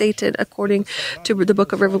synagogues of Satan, according to the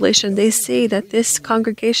book of Revelation. They say that this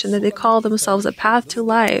congregation, that they call themselves a path to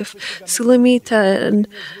life, Sulamita, and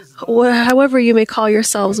however you may call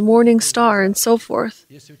yourselves, morning star, and so forth.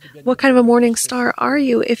 What kind of a morning star are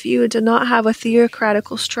you if you do not have a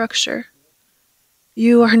theocratical structure?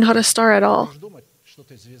 You are not a star at all.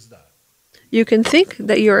 You can think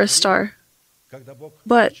that you're a star,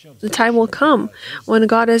 but the time will come when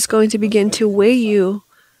God is going to begin to weigh you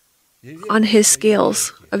on his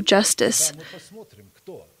scales of justice.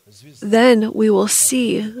 Then we will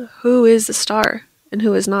see who is the star and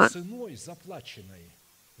who is not.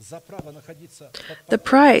 The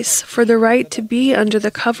price for the right to be under the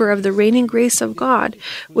cover of the reigning grace of God,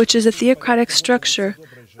 which is a theocratic structure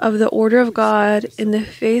of the order of God in the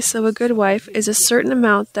face of a good wife, is a certain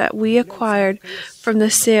amount that we acquired from the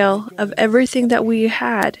sale of everything that we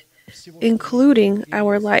had, including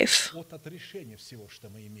our life.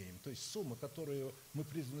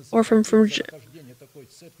 Or from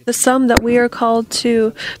the sum that we are called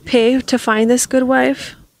to pay to find this good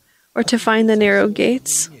wife, or to find the narrow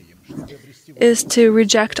gates, is to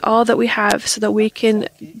reject all that we have so that we can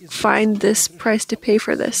find this price to pay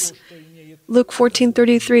for this. Luke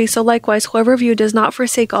 14:33. So likewise, whoever of you does not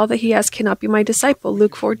forsake all that he has cannot be my disciple.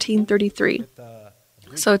 Luke 14:33.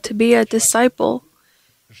 So to be a disciple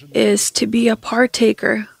is to be a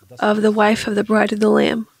partaker of the wife of the bride of the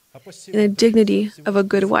Lamb, in the dignity of a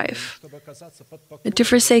good wife, and to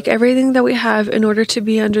forsake everything that we have in order to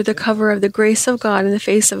be under the cover of the grace of God in the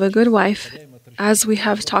face of a good wife, as we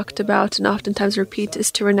have talked about and oftentimes repeat,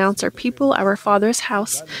 is to renounce our people, our father's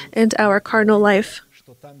house, and our carnal life.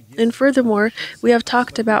 And furthermore, we have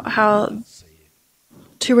talked about how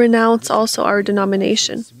to renounce also our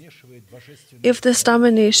denomination. If this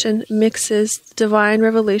denomination mixes divine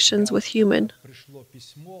revelations with human,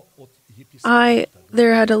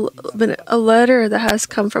 there had been a letter that has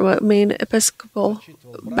come from a main Episcopal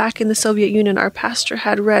back in the Soviet Union. Our pastor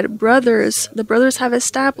had read, the brothers have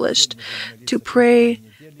established to pray.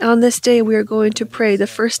 On this day, we are going to pray. The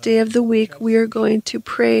first day of the week, we are going to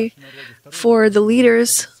pray for the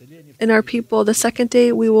leaders in our people. The second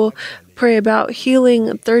day, we will pray about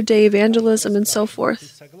healing. Third day, evangelism, and so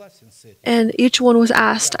forth. And each one was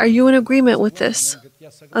asked, are you in agreement with this?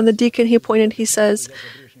 On the deacon, he pointed, he says,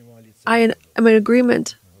 I am in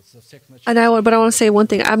agreement. But I want to say one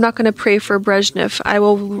thing. I'm not going to pray for Brezhnev. I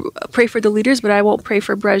will pray for the leaders, but I won't pray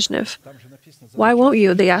for Brezhnev. Why won't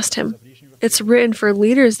you? They asked him. It's written for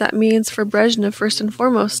leaders. That means for Brezhnev first and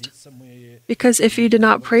foremost. Because if you do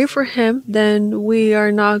not pray for him, then we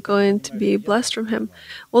are not going to be blessed from him.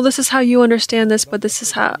 Well, this is how you understand this, but this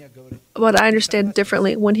is what I understand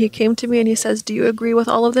differently. When he came to me and he says, do you agree with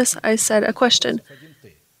all of this? I said, a question.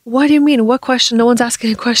 What do you mean? What question? No one's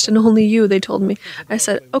asking a question, only you, they told me. I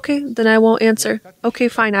said, okay, then I won't answer. Okay,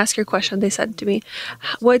 fine, ask your question, they said to me.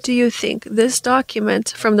 What do you think? This document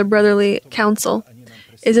from the Brotherly Council,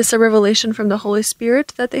 is this a revelation from the Holy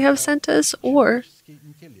Spirit that they have sent us? Or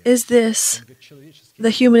is this the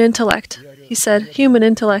human intellect? He said, human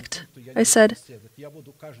intellect. I said,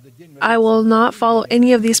 I will not follow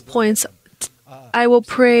any of these points. I will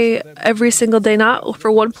pray every single day, not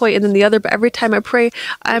for one point and then the other, but every time I pray,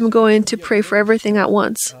 I'm going to pray for everything at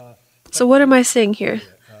once. So what am I saying here?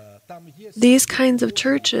 These kinds of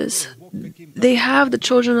churches, they have the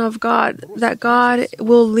children of God, that God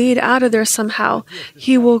will lead out of there somehow.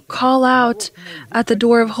 He will call out at the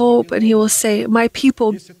door of hope and he will say, my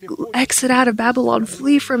people, exit out of Babylon,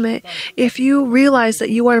 flee from it. If you realize that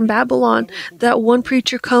you are in Babylon, that one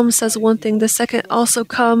preacher comes, says one thing, the second also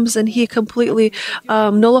comes and he completely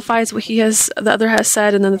nullifies what the other has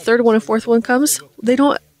said, and then the third one and fourth one comes, they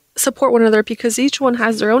don't support one another because each one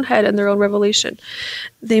has their own head and their own revelation.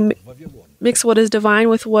 They mix what is divine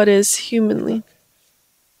with what is humanly.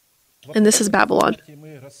 And this is Babylon.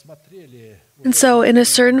 And so, in a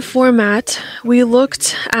certain format, we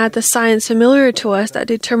looked at the signs familiar to us that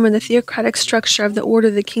determine the theocratic structure of the order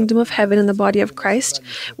of the kingdom of heaven in the body of Christ,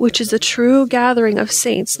 which is the true gathering of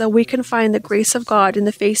saints, that we can find the grace of God in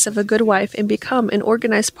the face of a good wife and become an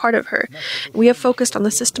organized part of her. We have focused on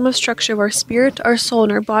the system of structure of our spirit, our soul,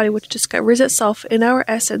 and our body, which discovers itself in our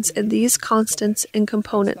essence in these constants and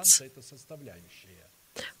components.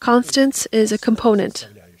 Constants is a component.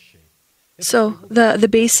 So, the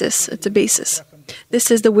basis, it's a basis. This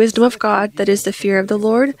is the wisdom of God, that is the fear of the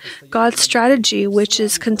Lord, God's strategy, which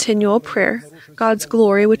is continual prayer, God's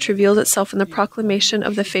glory, which reveals itself in the proclamation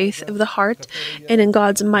of the faith of the heart, and in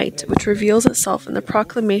God's might, which reveals itself in the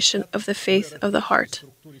proclamation of the faith of the heart.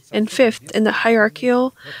 And fifth, in the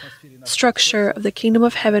hierarchical structure of the kingdom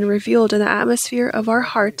of heaven revealed in the atmosphere of our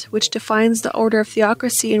heart, which defines the order of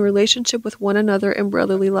theocracy in relationship with one another in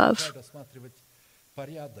brotherly love.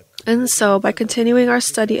 And so, by continuing our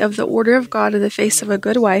study of the order of God in the face of a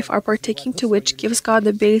good wife, our partaking to which gives God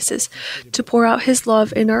the basis to pour out His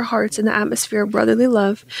love in our hearts in the atmosphere of brotherly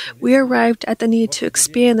love, we arrived at the need to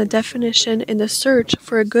expand the definition in the search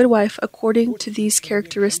for a good wife according to these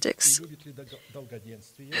characteristics.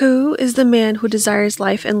 Who is the man who desires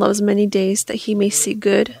life and loves many days, that he may see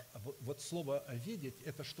good?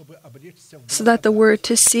 So that the word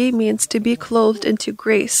to see means to be clothed into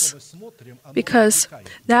grace, because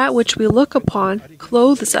that which we look upon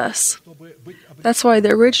clothes us. That's why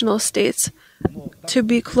the original states to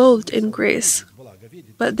be clothed in grace.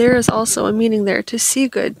 But there is also a meaning there, to see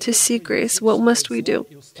good, to see grace. What must we do?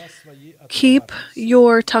 Keep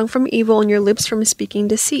your tongue from evil and your lips from speaking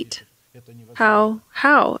deceit. How?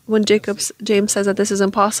 When James says that this is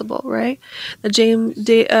impossible, right?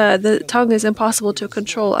 The tongue is impossible to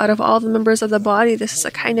control. Out of all the members of the body, this is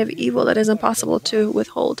a kind of evil that is impossible to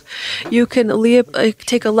withhold. You can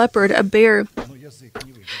take a leopard, a bear.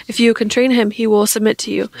 If you can train him, he will submit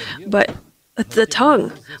to you. But the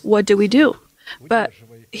tongue, what do we do? But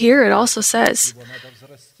here it also says,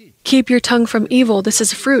 keep your tongue from evil. This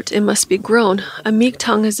is fruit. It must be grown. A meek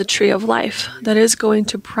tongue is the tree of life that is going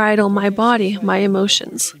to bridle my body, my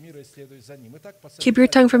emotions. Keep your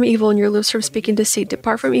tongue from evil and your lips from speaking deceit.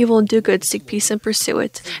 Depart from evil and do good. Seek peace and pursue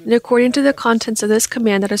it. And according to the contents of this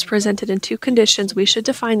command that is presented in two conditions, we should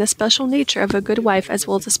define the special nature of a good wife as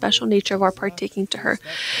well as the special nature of our partaking to her.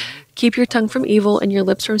 Keep your tongue from evil and your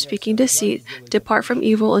lips from speaking deceit. Depart from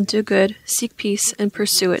evil and do good. Seek peace and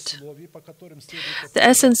pursue it. The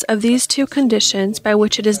essence of these two conditions, by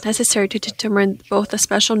which it is necessary to determine both the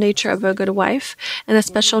special nature of a good wife and the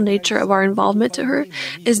special nature of our involvement to her,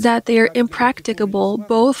 is that they are impracticable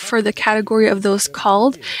both for the category of those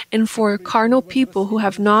called and for carnal people who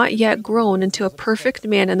have not yet grown into a perfect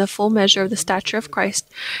man in the full measure of the stature of Christ,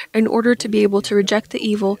 in order to be able to reject the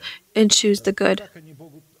evil and choose the good.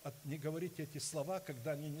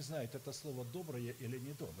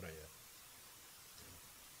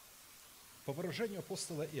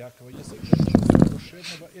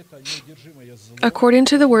 According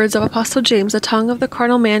to the words of Apostle James, the tongue of the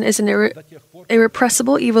carnal man is an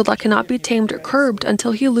irrepressible evil that cannot be tamed or curbed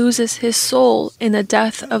until he loses his soul in the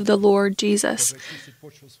death of the Lord Jesus.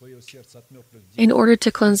 In order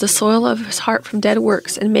to cleanse the soil of his heart from dead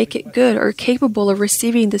works and make it good or capable of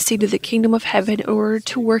receiving the seed of the kingdom of heaven, in order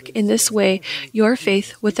to work in this way your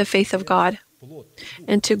faith with the faith of God,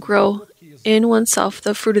 and to grow in oneself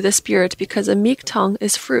the fruit of the Spirit, because a meek tongue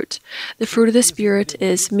is fruit. The fruit of the Spirit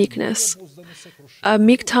is meekness. A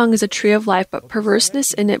meek tongue is a tree of life, but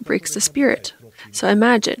perverseness in it breaks the spirit. So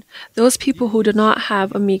imagine, those people who do not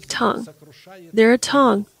have a meek tongue, their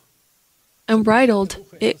tongue, unbridled,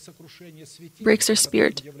 it breaks their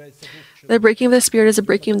spirit. The breaking of the spirit is a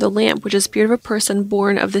breaking of the lamp, which is the spirit of a person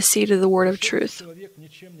born of the seed of the word of truth.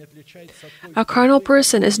 A carnal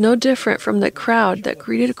person is no different from the crowd that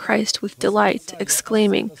greeted Christ with delight,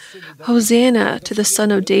 exclaiming, Hosanna to the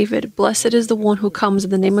Son of David! Blessed is the one who comes in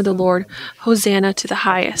the name of the Lord! Hosanna to the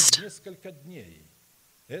highest!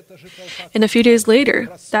 And a few days later,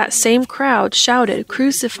 that same crowd shouted,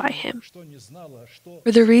 Crucify him!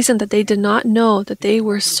 For the reason that they did not know that they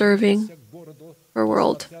were serving the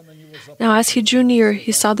world. Now as he drew near,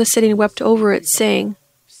 he saw the city and wept over it, saying,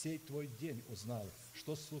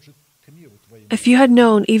 If you had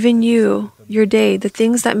known, even you, your day, the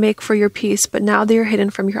things that make for your peace, but now they are hidden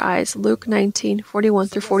from your eyes. Luke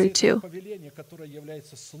 19:41-42.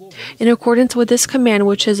 In accordance with this command,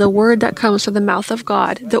 which is a word that comes from the mouth of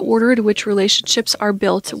God, the order in which relationships are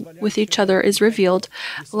built with each other is revealed,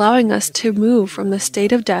 allowing us to move from the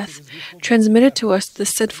state of death, transmitted to us the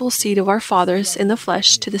sinful seed of our fathers in the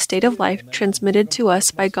flesh, to the state of life, transmitted to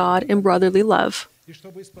us by God in brotherly love.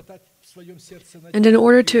 And in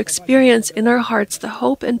order to experience in our hearts the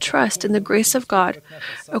hope and trust in the grace of God,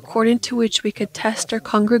 according to which we could test our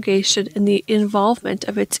congregation in the involvement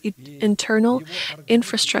of its internal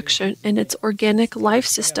infrastructure and its organic life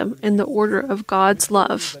system in the order of God's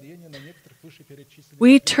love.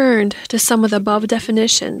 We turned to some of the above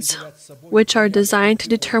definitions, which are designed to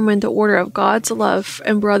determine the order of God's love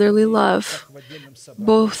and brotherly love,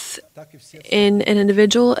 both in an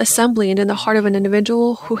individual assembly and in the heart of an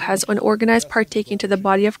individual who has an organized partaking to the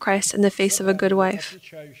body of Christ in the face of a good wife.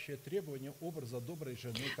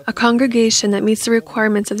 A congregation that meets the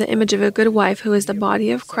requirements of the image of a good wife, who is the body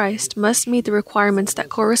of Christ, must meet the requirements that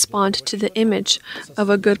correspond to the image of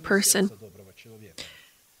a good person,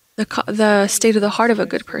 the state of the heart of a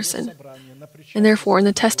good person. And therefore, in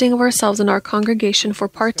the testing of ourselves in our congregation for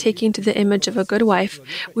partaking to the image of a good wife,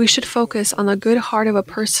 we should focus on the good heart of a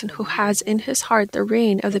person who has in his heart the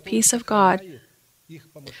reign of the peace of God,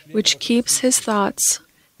 which keeps his thoughts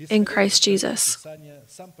in Christ Jesus.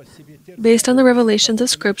 Based on the revelations of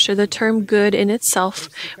Scripture, the term good in itself,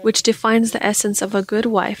 which defines the essence of a good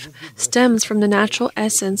wife, stems from the natural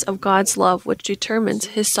essence of God's love, which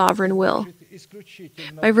determines his sovereign will,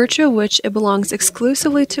 by virtue of which it belongs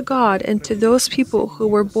exclusively to God and to those people who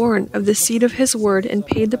were born of the seed of His word and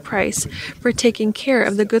paid the price for taking care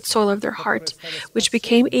of the good soil of their heart, which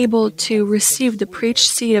became able to receive the preached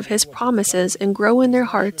seed of His promises and grow in their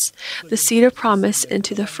hearts the seed of promise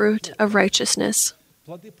into the fruit of righteousness.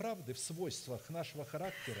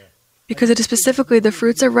 Because it is specifically the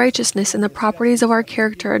fruits of righteousness and the properties of our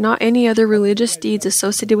character, and not any other religious deeds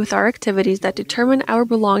associated with our activities, that determine our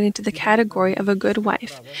belonging to the category of a good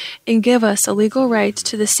wife, and give us a legal right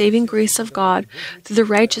to the saving grace of God through the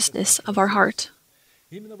righteousness of our heart.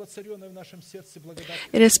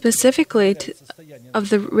 It is specifically of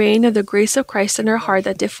the reign of the grace of Christ in our heart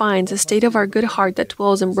that defines the state of our good heart that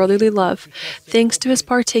dwells in brotherly love, thanks to His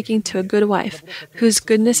partaking to a good wife, whose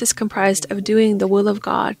goodness is comprised of doing the will of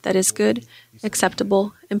God that is good,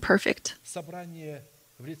 acceptable, and perfect.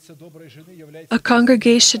 A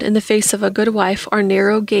congregation in the face of a good wife are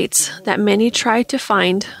narrow gates that many try to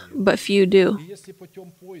find, but few do.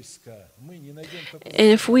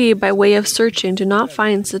 And if we, by way of searching, do not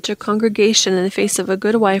find such a congregation in the face of a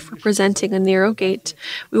good wife representing a narrow gate,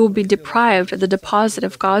 we will be deprived of the deposit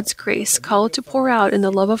of God's grace, called to pour out in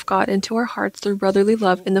the love of God into our hearts through brotherly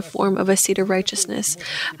love in the form of a seed of righteousness.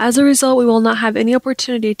 As a result, we will not have any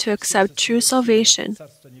opportunity to accept true salvation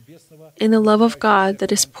in the love of God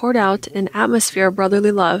that is poured out in an atmosphere of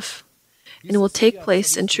brotherly love, and will take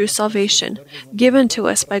place in true salvation, given to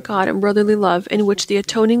us by God in brotherly love, in which the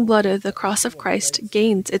atoning blood of the cross of Christ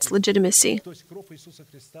gains its legitimacy.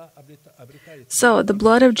 So, the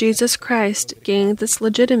blood of Jesus Christ gains its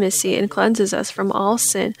legitimacy and cleanses us from all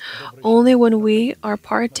sin only when we are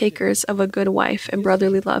partakers of a good wife and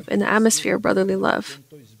brotherly love, in the atmosphere of brotherly love.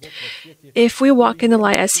 If we walk in the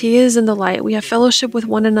light as He is in the light, we have fellowship with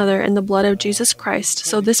one another in the blood of Jesus Christ.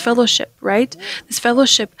 So this fellowship, right? This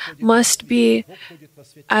fellowship must be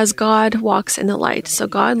as God walks in the light. So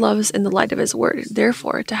God loves in the light of His word.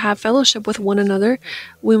 Therefore, to have fellowship with one another,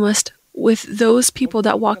 we must with those people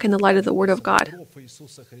that walk in the light of the word of God.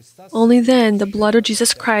 Only then the blood of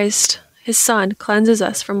Jesus Christ, His Son, cleanses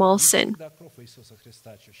us from all sin.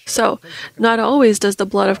 So, not always does the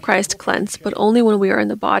blood of Christ cleanse, but only when we are in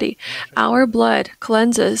the body. Our blood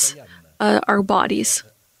cleanses our bodies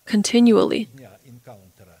continually,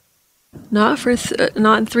 not in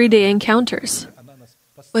 3-day encounters,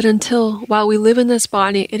 but while we live in this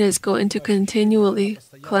body, it is going to continually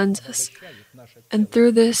cleanse us. And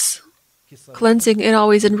through this cleansing, it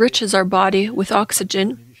always enriches our body with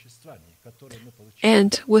oxygen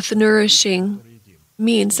and with nourishing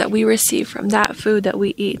means that we receive from that food that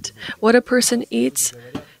we eat. What a person eats,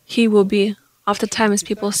 he will be. Oftentimes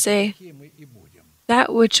people say,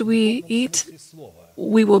 that which we eat,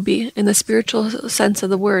 we will be, in the spiritual sense of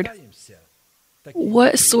the word.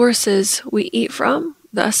 What sources we eat from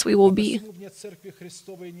thus we will be.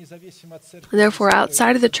 Therefore,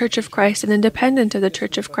 outside of the Church of Christ and independent of the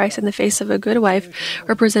Church of Christ in the face of a good wife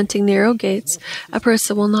representing narrow gates, a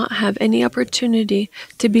person will not have any opportunity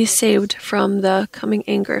to be saved from the coming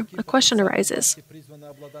anger. A question arises.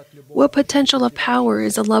 What potential of power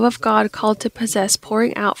is the love of God called to possess,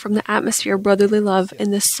 pouring out from the atmosphere of brotherly love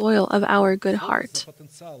in the soil of our good heart?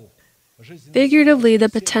 Figuratively, the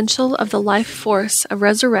potential of the life force of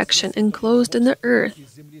resurrection enclosed in the earth,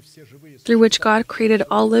 through which God created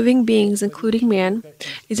all living beings, including man,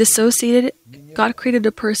 is associated. God created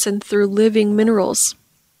a person through living minerals,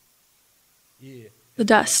 the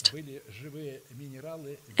dust.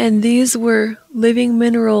 And these were living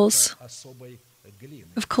minerals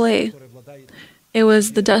of clay. It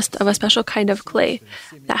was the dust of a special kind of clay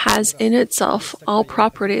that has in itself all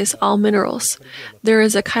properties, all minerals. There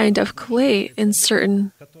is a kind of clay in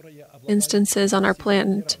certain instances on our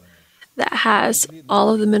planet that has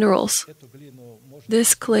all of the minerals.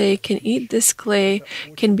 This clay can eat, this clay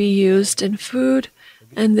can be used in food,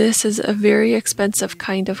 and this is a very expensive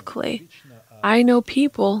kind of clay. I know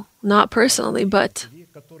people, not personally, but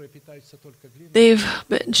they've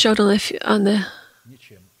been shown on the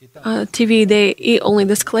TV, they eat only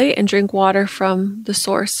this clay and drink water from the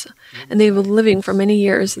source. And they've been living for many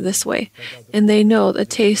years this way. And they know the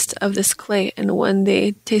taste of this clay. And when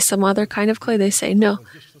they taste some other kind of clay, they say, no.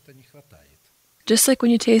 Just like when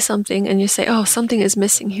you taste something and you say, oh, something is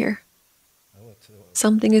missing here.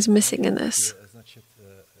 Something is missing in this.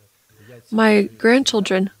 My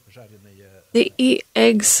grandchildren, they eat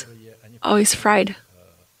eggs always fried,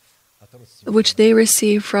 which they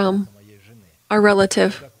receive from a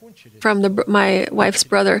relative, from my wife's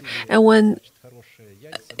brother. And when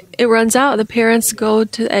it runs out, the parents go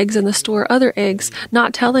to eggs in the store, other eggs,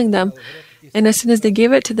 not telling them. And as soon as they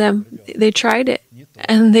give it to them, they tried it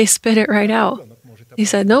and they spit it right out. He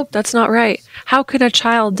said, nope, that's not right. How can a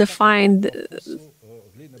child understand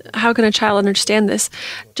this?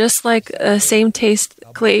 Just like same taste,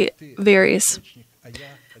 clay varies.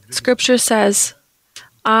 Scripture says,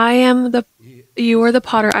 you are the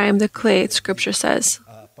potter, I am the clay, Scripture says.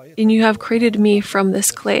 And you have created me from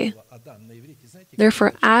this clay.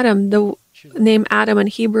 Therefore, Adam, the name Adam in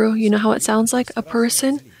Hebrew, you know how it sounds like? A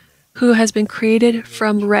person who has been created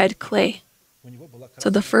from red clay. So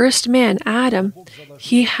the first man, Adam,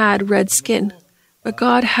 he had red skin. But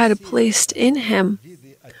God had placed in him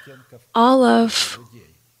all of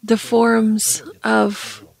the forms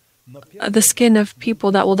of the skin of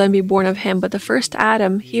people that will then be born of him. But the first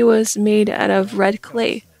Adam, he was made out of red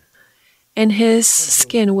clay. And his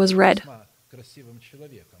skin was red.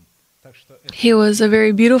 He was a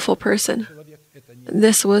very beautiful person.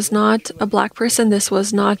 This was not a black person. This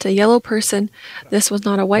was not a yellow person. This was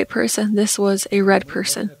not a white person. This was a red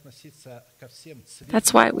person.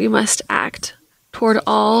 That's why we must act toward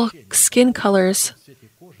all skin colors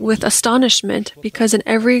with astonishment, because in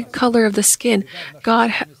every color of the skin,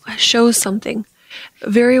 God shows something.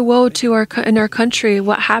 Very woe to in our country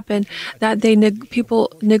what happened, that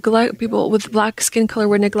people with black skin color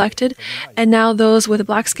were neglected, and now those with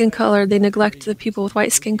black skin color, they neglect the people with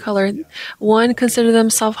white skin color. One considers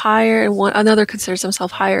themselves higher and another considers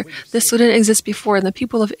themselves higher. This didn't exist before. In the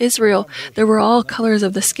people of Israel, there were all colors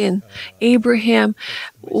of the skin.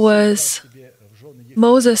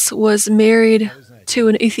 Moses was married to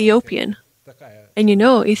an Ethiopian, and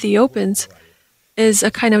Ethiopians is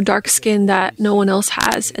a kind of dark skin that no one else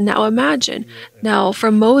has. And now imagine,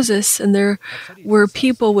 from Moses, and there were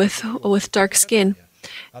people with dark skin.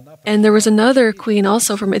 And there was another queen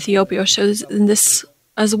also from Ethiopia. She was in this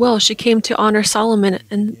as well. She came to honor Solomon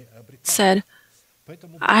and said,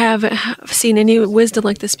 I haven't seen any wisdom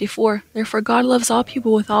like this before. Therefore, God loves all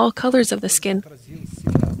people with all colors of the skin.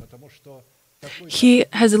 He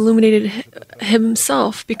has illuminated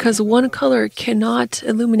himself, because one color cannot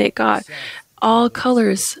illuminate God. All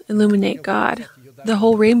colors illuminate God, the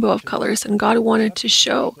whole rainbow of colors, and God wanted to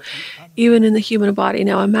show even in the human body.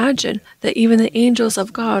 Now imagine that even the angels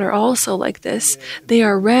of God are also like this. They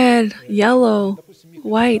are red, yellow,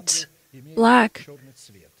 white, black.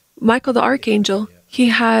 Michael the archangel, he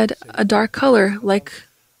had a dark color like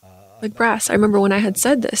brass. I remember when I had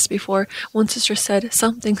said this before, one sister said,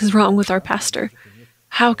 something's wrong with our pastor.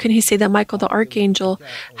 How can he say that Michael the archangel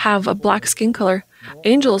have a black skin color?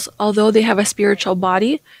 Angels, although they have a spiritual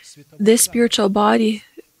body, this spiritual body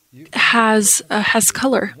has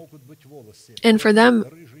color. And for them,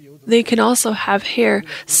 they can also have hair,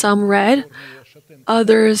 some red,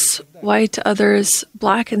 others white, others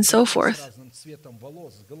black, and so forth.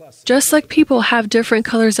 Just like people have different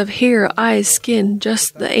colors of hair, eyes, skin,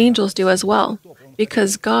 just the angels do as well.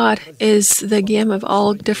 because God is the gamut of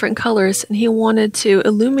all different colors, and He wanted to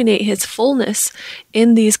illuminate His fullness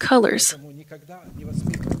in these colors.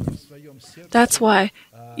 That's why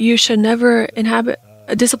you should never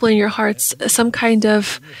discipline in your hearts some kind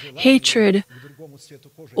of hatred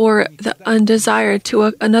or the undesire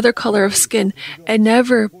to another color of skin, and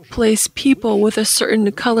never place people with a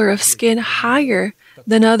certain color of skin higher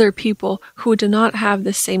than other people who do not have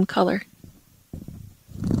the same color.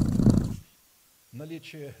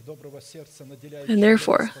 And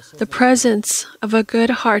therefore, the presence of a good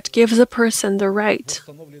heart gives a person the right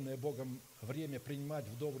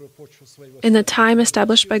in the time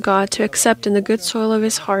established by God to accept in the good soil of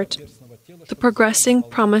his heart the progressing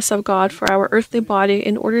promise of God for our earthly body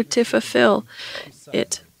in order to fulfill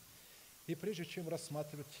it.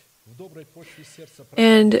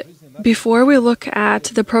 And before we look at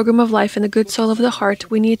the program of life in the good soil of the heart,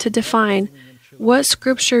 we need to define what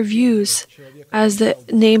Scripture views as the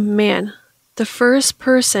name man. The first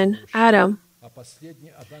person, Adam,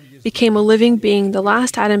 became a living being. The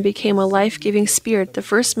last Adam became a life-giving spirit. The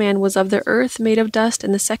first man was of the earth, made of dust,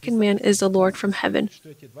 and the second man is the Lord from heaven.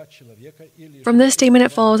 From this statement,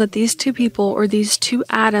 it follows that these two people, or these two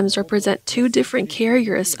Adams, represent two different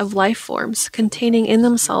carriers of life forms, containing in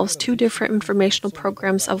themselves two different informational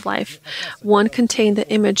programs of life. One contained the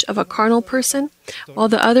image of a carnal person, while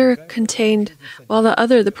the other,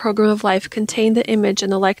 the program of life, contained the image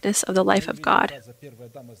and the likeness of the life of God.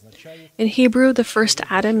 In Hebrew, the first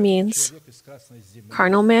Adam means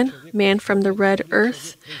carnal man, man from the red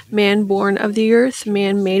earth, man born of the earth,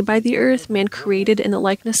 man made by the earth, man created in the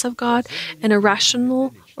likeness of God, and a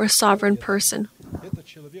rational or sovereign person.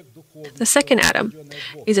 The second Adam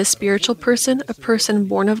is a spiritual person, a person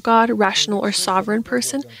born of God, rational or sovereign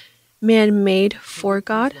person, man made for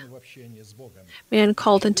God, man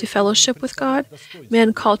called into fellowship with God,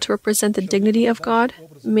 man called to represent the dignity of God,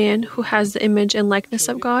 man who has the image and likeness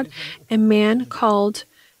of God, and man called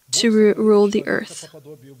to rule the earth.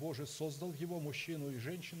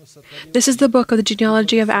 This is the book of the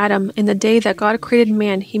genealogy of Adam. In the day that God created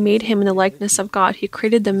man, he made him in the likeness of God. He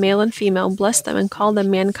created them male and female, blessed them, and called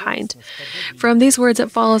them mankind. From these words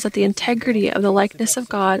it follows that the integrity of the likeness of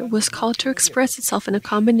God was called to express itself in a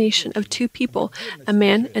combination of two people, a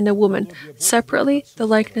man and a woman. Separately, the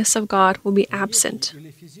likeness of God will be absent.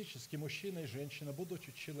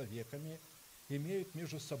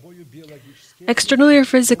 Externally or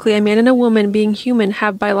physically, a man and a woman, being human,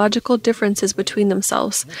 have biological differences between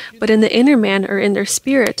themselves. But in the inner man, or in their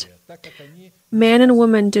spirit, man and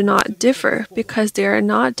woman do not differ because they are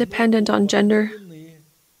not dependent on gender.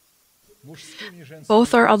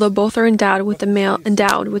 Although both are endowed with the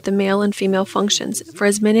male and female functions. For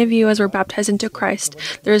as many of you as were baptized into Christ,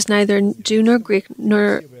 there is neither Jew nor Greek,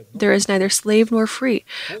 nor there is neither slave nor free,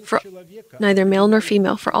 neither male nor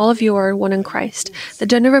female, for all of you are one in Christ. The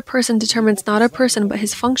gender of a person determines not a person but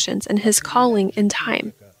his functions and his calling in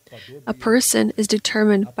time. A person is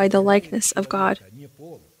determined by the likeness of God.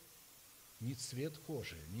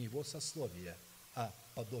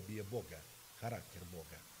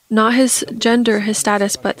 Not his gender, his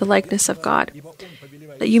status, but the likeness of God.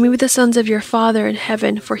 That you may be the sons of your Father in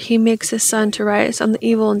heaven, for he makes his sun to rise on the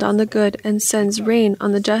evil and on the good, and sends rain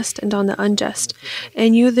on the just and on the unjust.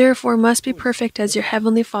 And you therefore must be perfect as your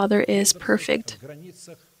heavenly Father is perfect.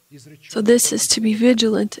 So this is to be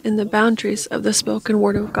vigilant in the boundaries of the spoken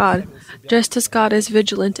word of God, just as God is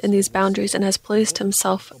vigilant in these boundaries and has placed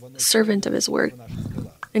himself servant of his word.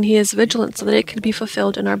 And he is vigilant so that it can be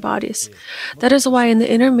fulfilled in our bodies. That is why in the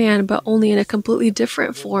inner man, but only in a completely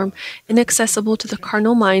different form, inaccessible to the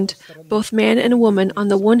carnal mind, both man and woman, on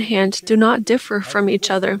the one hand, do not differ from each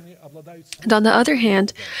other, and on the other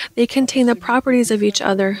hand, they contain the properties of each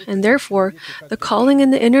other, and therefore, the calling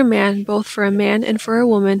in the inner man, both for a man and for a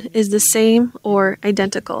woman, is the same or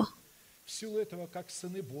identical.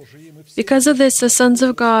 Because of this, the sons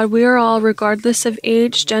of God, we are all, regardless of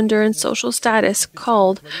age, gender, and social status,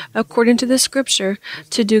 called, according to the Scripture,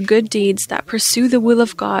 to do good deeds that pursue the will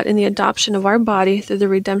of God in the adoption of our body through the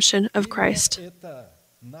redemption of Christ.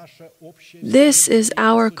 This is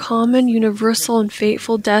our common, universal, and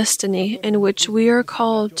fateful destiny in which we are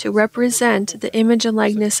called to represent the image and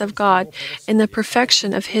likeness of God in the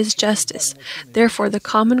perfection of His justice. Therefore, the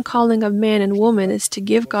common calling of man and woman is to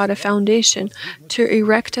give God a foundation to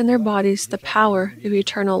erect in their bodies the power of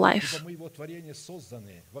eternal life.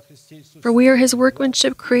 For we are His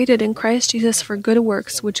workmanship, created in Christ Jesus for good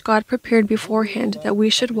works, which God prepared beforehand that we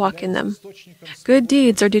should walk in them. Good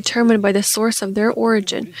deeds are determined by the source of their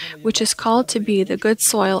origin, which is called to be the good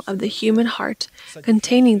soil of the human heart,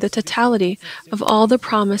 containing the totality of all the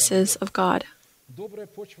promises of God.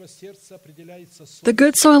 The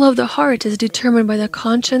good soil of the heart is determined by the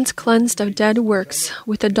conscience cleansed of dead works,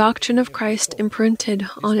 with the doctrine of Christ imprinted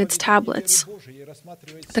on its tablets.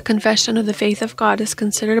 The confession of the faith of God is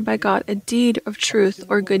considered by God a deed of truth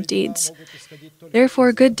or good deeds.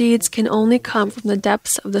 Therefore, good deeds can only come from the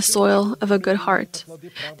depths of the soil of a good heart.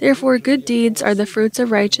 Therefore, good deeds are the fruits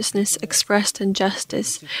of righteousness expressed in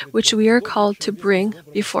justice, which we are called to bring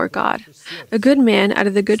before God. A good man out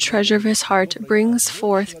of the good treasure of his heart brings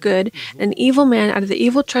forth good, and an evil man out of the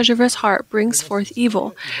evil treasure of his heart brings forth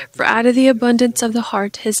evil. For out of the abundance of the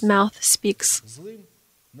heart his mouth speaks.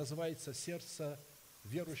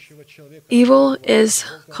 Evil is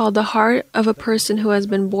called the heart of a person who has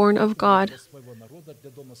been born of God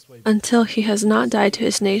until he has not died to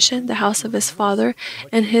his nation, the house of his father,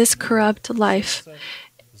 and his carnal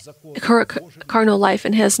life,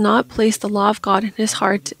 and has not placed the law of God in his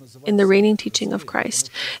heart in the reigning teaching of Christ.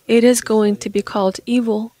 It is going to be called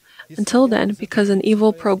evil until then, because an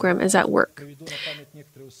evil program is at work.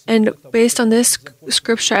 And based on this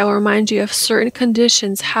scripture, I will remind you of certain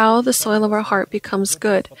conditions how the soil of our heart becomes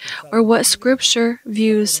good, or what scripture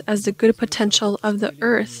views as the good potential of the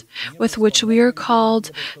earth with which we are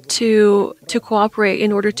called to cooperate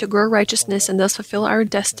in order to grow righteousness and thus fulfill our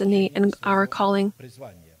destiny and our calling.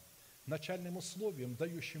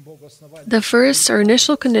 The first or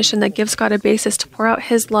initial condition that gives God a basis to pour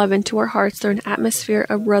out His love into our hearts through an atmosphere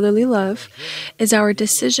of brotherly love is our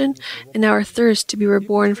decision and our thirst to be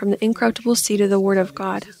reborn from the incorruptible seed of the Word of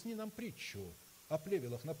God.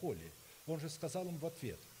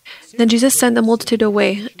 Then Jesus sent the multitude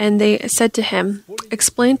away, and they said to him,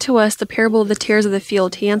 "Explain to us the parable of the tares of the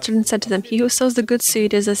field." He answered and said to them, "He who sows the good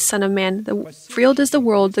seed is the Son of Man. The field is the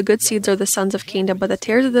world, the good seeds are the sons of kingdom, but the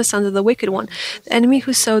tares are the sons of the wicked one. The enemy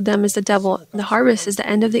who sowed them is the devil. The harvest is the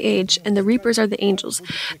end of the age, and the reapers are the angels.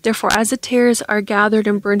 Therefore, as the tares are gathered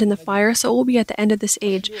and burned in the fire, so it will be at the end of this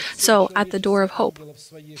age, so at the door of hope.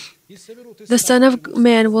 The Son of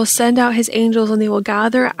Man will send out His angels, and they will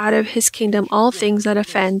gather out of His kingdom all things that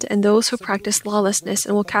offend, and those who practice lawlessness,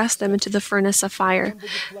 and will cast them into the furnace of fire.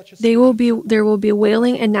 There will be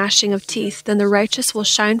wailing and gnashing of teeth. Then the righteous will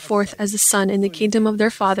shine forth as the sun in the kingdom of their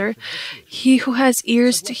Father. He who has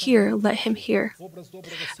ears to hear, let him hear."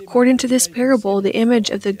 According to this parable, the image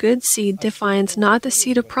of the good seed defines not the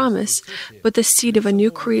seed of promise, but the seed of a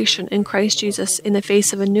new creation in Christ Jesus, in the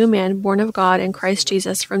face of a new man born of God in Christ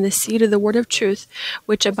Jesus, from the seed of the word of truth,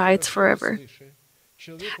 which abides forever.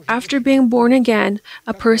 After being born again,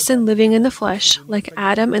 a person living in the flesh, like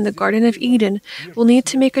Adam in the Garden of Eden, will need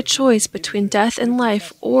to make a choice between death and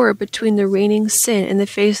life, or between the reigning sin in the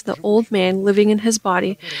face of the old man living in his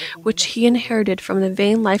body, which he inherited from the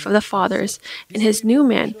vain life of the fathers, and his new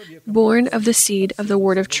man, born of the seed of the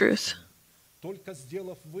word of truth.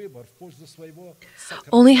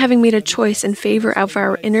 Only having made a choice in favor of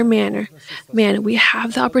our inner man, we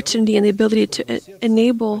have the opportunity and the ability to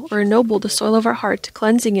ennoble the soil of our heart,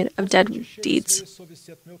 cleansing it of dead deeds.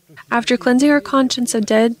 After cleansing our conscience of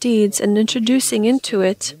dead deeds and introducing into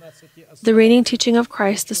it the reigning teaching of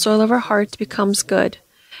Christ, the soil of our heart becomes good.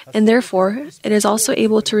 And therefore, it is also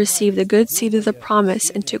able to receive the good seed of the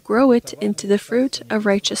promise and to grow it into the fruit of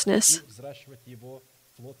righteousness.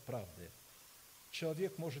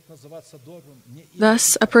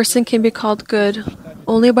 Thus, a person can be called good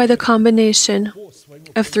only by the combination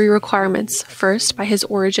of three requirements. First, by his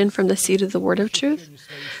origin from the seed of the word of truth.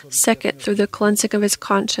 Second, through the cleansing of his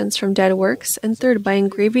conscience from dead works. And third, by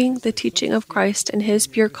engraving the teaching of Christ in his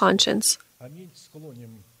pure conscience.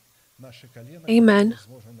 Amen.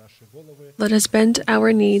 Let us bend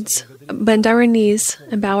our knees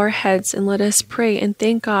and bow our heads, and let us pray and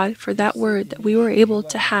thank God for that word that we were able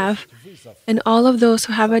to have. And all of those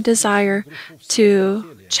who have a desire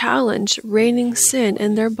to challenge reigning sin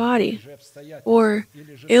in their body, or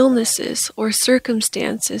illnesses, or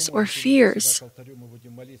circumstances, or fears,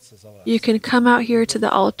 you can come out here to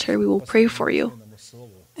the altar. We will pray for you.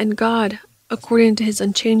 And God, according to His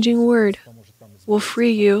unchanging word, will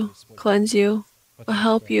free you, cleanse you, will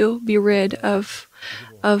help you be rid of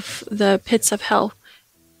the pits of hell,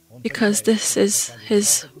 because this is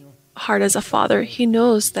His heart as a father. He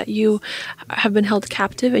knows that you have been held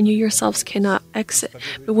captive and you yourselves cannot exit.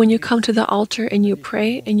 But when you come to the altar and you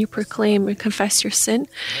pray and you proclaim and confess your sin,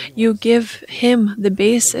 you give Him the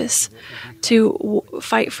basis to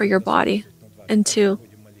fight for your body and to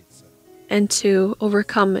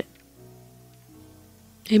overcome it.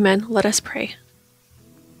 Amen. Let us pray.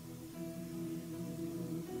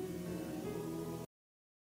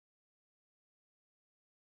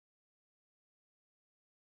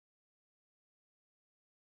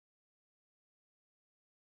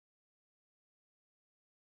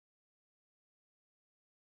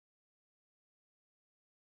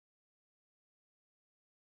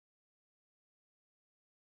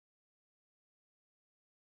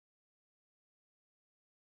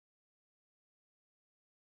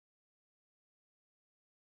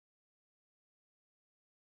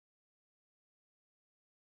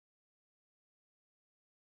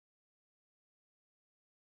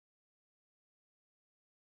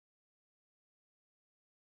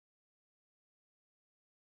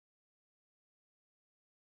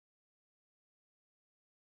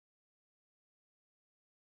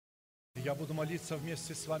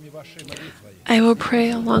 I will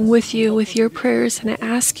pray along with you with your prayers, and I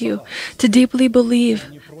ask you to deeply believe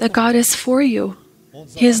that God is for you.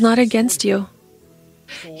 He is not against you.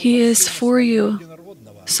 He is for you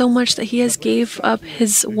so much that He has gave up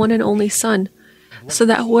His one and only Son, so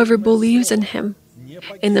that whoever believes in Him,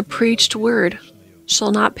 in the preached word,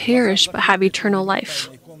 shall not perish but have eternal life.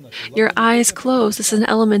 Your eyes closed. This is an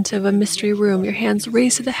element of a mystery room. Your hands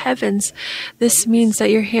raised to the heavens. This means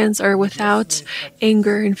that your hands are without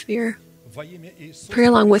anger and fear. Pray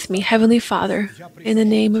along with me. Heavenly Father, in the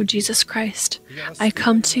name of Jesus Christ, I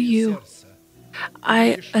come to you.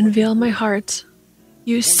 I unveil my heart.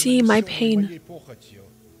 You see my pain,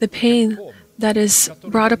 the pain that is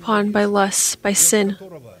brought upon by lust, by sin,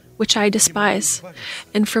 which I despise,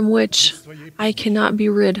 and from which I cannot be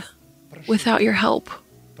rid without your help.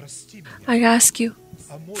 I ask you,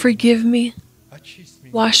 forgive me,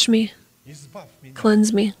 wash me,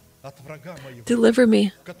 cleanse me, deliver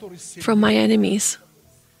me from my enemies,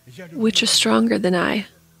 which are stronger than I.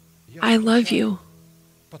 I love you.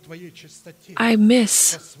 I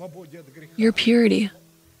miss your purity,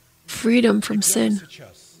 freedom from sin.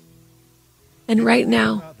 And right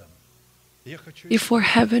now, before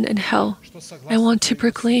heaven and hell, I want to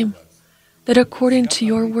proclaim that according to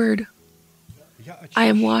your word, I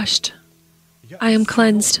am washed, I am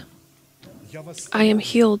cleansed, I am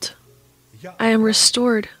healed, I am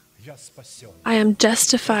restored, I am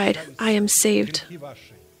justified, I am saved.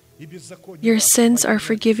 Your sins are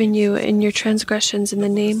forgiven you and your transgressions in the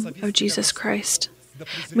name of Jesus Christ.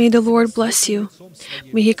 May the Lord bless you.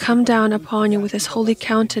 May He come down upon you with His holy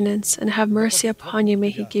countenance and have mercy upon you. May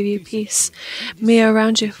He give you peace. May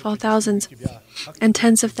around you fall thousands and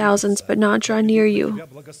tens of thousands, but not draw near you.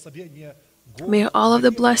 May all of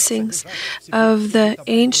the blessings of the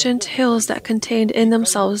ancient hills that contained in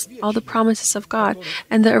themselves all the promises of God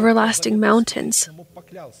and the everlasting mountains,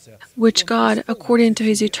 which God, according to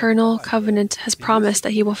His eternal covenant, has promised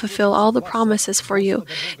that He will fulfill all the promises for you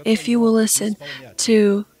if you will listen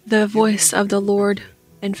to the voice of the Lord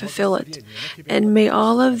and fulfill it. And may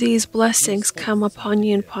all of these blessings come upon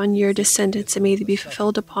you and upon your descendants, and may they be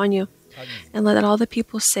fulfilled upon you. And let all the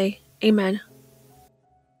people say, Amen.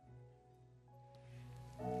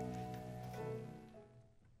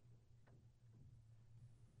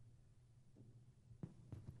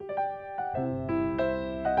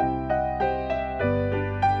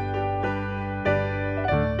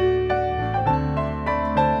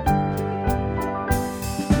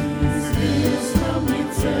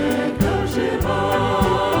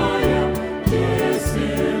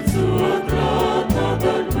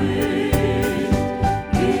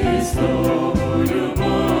 Христос.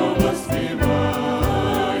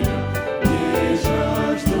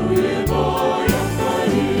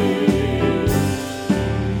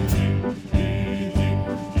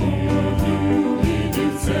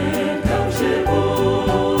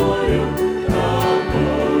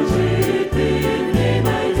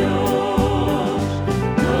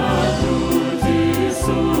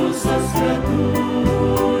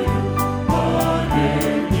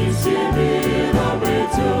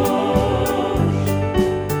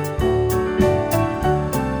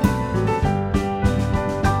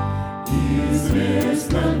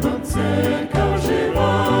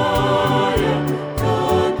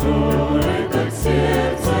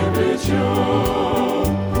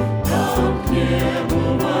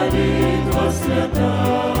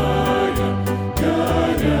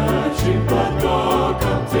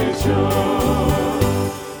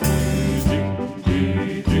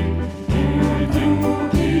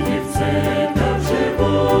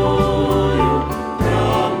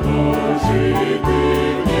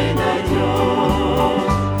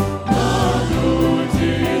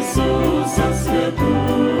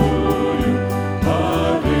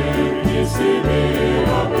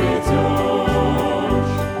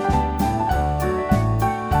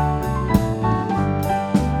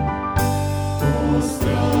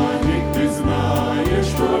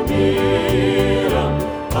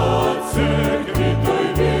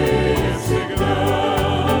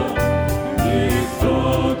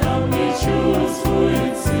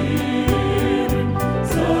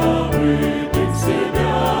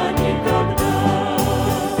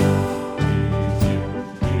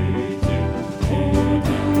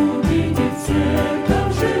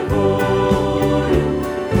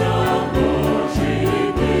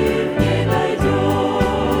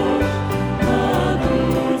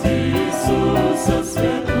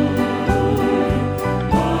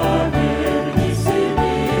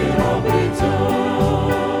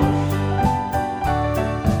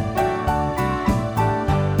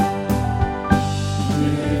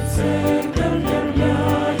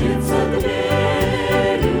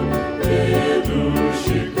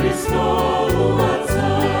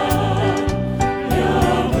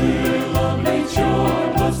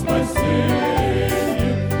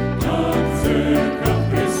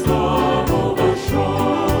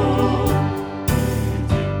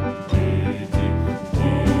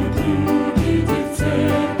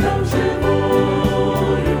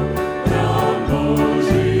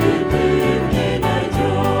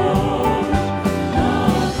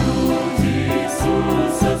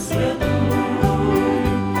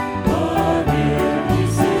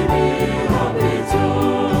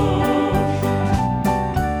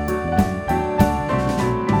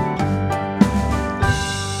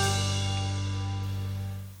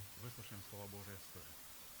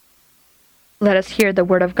 Let us hear the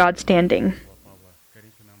word of God standing.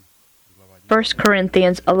 1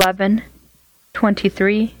 Corinthians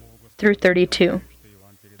 11:23 through 32.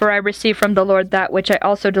 For I received from the Lord that which I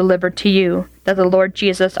also delivered to you, that the Lord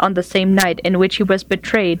Jesus, on the same night in which he was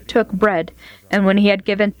betrayed, took bread, and when he had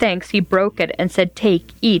given thanks, he broke it and said,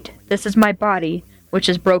 "Take, eat, this is my body, which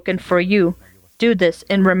is broken for you. Do this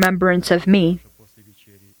in remembrance of me."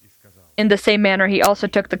 In the same manner he also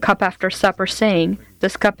took the cup after supper, saying,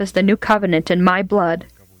 "This cup is the new covenant in my blood.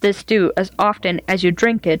 This do as often as you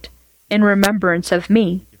drink it, in remembrance of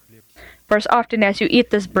me. For as often as you eat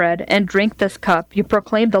this bread and drink this cup, you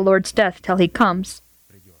proclaim the Lord's death till he comes.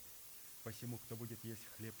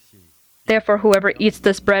 Therefore whoever eats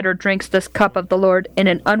this bread or drinks this cup of the Lord in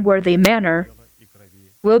an unworthy manner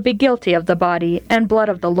will be guilty of the body and blood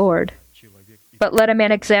of the Lord. But let a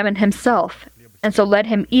man examine himself, and so let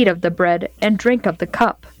him eat of the bread and drink of the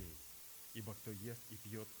cup.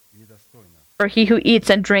 For he who eats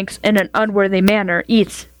and drinks in an unworthy manner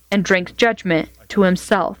eats and drinks judgment to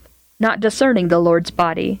himself, not discerning the Lord's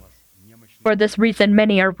body. For this reason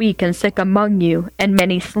many are weak and sick among you, and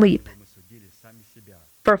many sleep.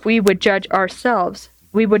 For if we would judge ourselves,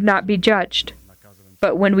 we would not be judged.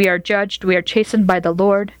 But when we are judged, we are chastened by the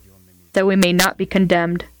Lord, that we may not be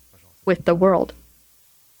condemned with the world."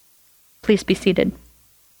 Please be seated.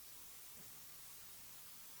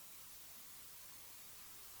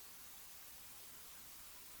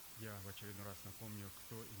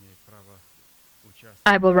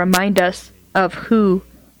 I will remind us of who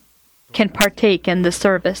can partake in this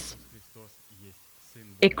service.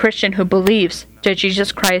 A Christian who believes that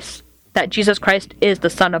Jesus Christ is the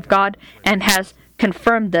Son of God and has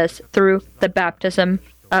confirmed this through the baptism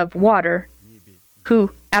of water,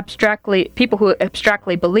 people who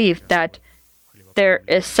abstractly believe that there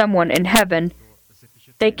is someone in heaven,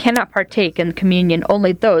 they cannot partake in communion.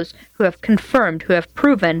 Only those who have confirmed, who have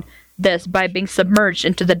proven this by being submerged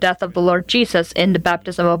into the death of the Lord Jesus in the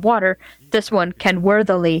baptism of water, this one can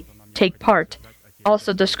worthily take part.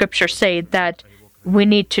 Also, the scriptures say that we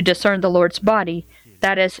need to discern the Lord's body,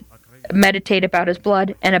 that is, meditate about his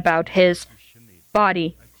blood and about his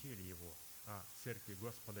body.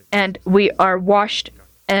 And we are washed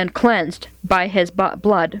and cleansed by his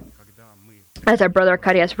blood. As our brother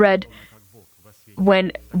Karias read,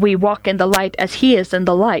 when we walk in the light as he is in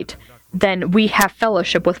the light, then we have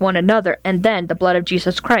fellowship with one another, and then the blood of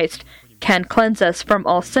Jesus Christ can cleanse us from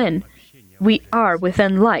all sin. We are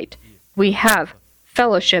within light. We have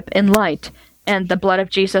fellowship in light, and the blood of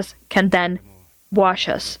Jesus can then wash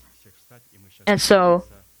us. And so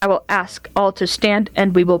I will ask all to stand,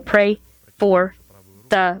 and we will pray for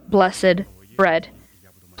the blessed bread.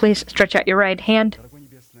 Please stretch out your right hand,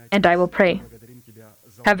 and I will pray.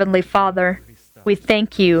 Heavenly Father, we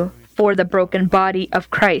thank you for the broken body of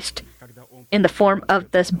Christ in the form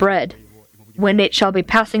of this bread, when it shall be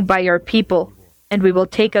passing by your people, and we will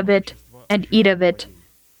take of it and eat of it.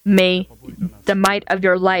 May the might of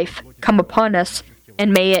your life come upon us,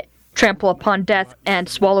 and may it trample upon death and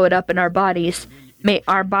swallow it up in our bodies. May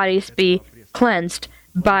our bodies be cleansed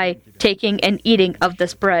by taking and eating of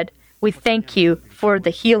this bread. We thank you for the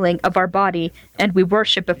healing of our body, and we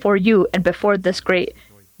worship before you and before this great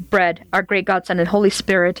bread, our great God, Son, and Holy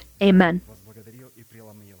Spirit. Amen.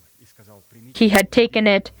 He had taken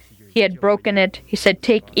it, he had broken it. He said,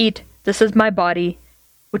 "Take, eat, this is my body,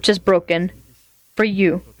 which is broken for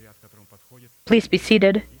you." Please be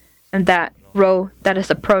seated, and that row that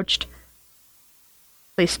is approached,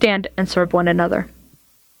 please stand and serve one another.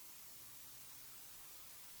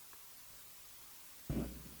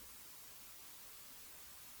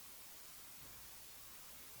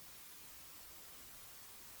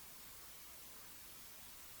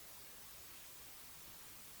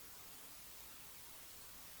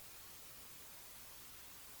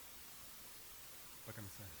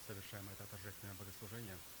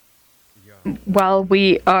 While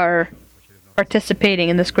we are participating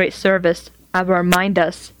in this great service, I will remind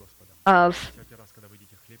us of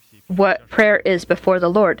what prayer is before the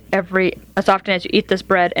Lord. As often as you eat this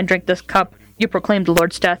bread and drink this cup, you proclaim the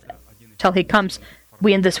Lord's death till he comes.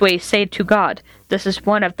 We in this way say to God, this is a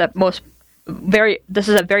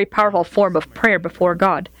very powerful form of prayer before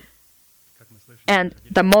God. And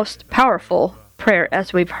the most powerful prayer,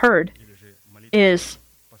 as we've heard, is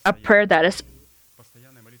a prayer that is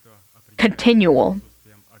continual.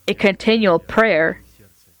 A continual prayer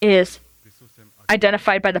is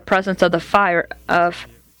identified by the presence of the fire of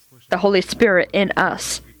the Holy Spirit in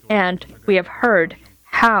us. And we have heard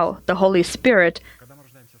how the Holy Spirit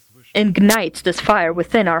ignites this fire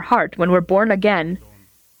within our heart when we're born again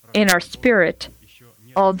in our spirit.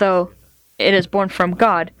 Although it is born from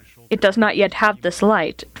God, it does not yet have this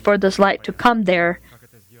light. For this light to come there,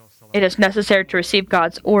 it is necessary to receive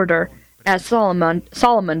God's order, as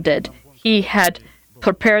Solomon did. He had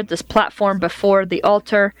prepared this platform before the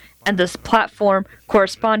altar, and this platform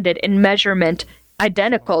corresponded in measurement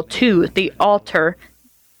identical to the altar.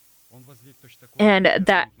 And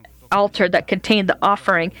that altar that contained the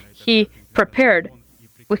offering, he prepared,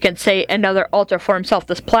 we can say, another altar for himself,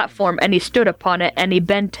 this platform, and he stood upon it, and he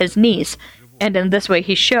bent his knees. And in this way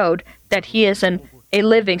he showed that he is a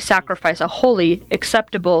living sacrifice, a holy,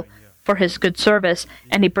 acceptable for his good service,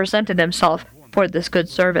 and he presented himself for this good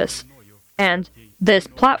service. And this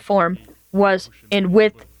platform was in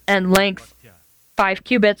width and length 5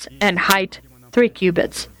 cubits and height 3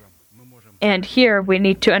 cubits. And here we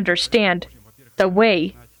need to understand the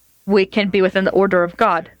way we can be within the order of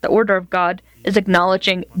God. The order of God is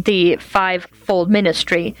acknowledging the fivefold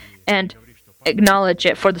ministry and acknowledge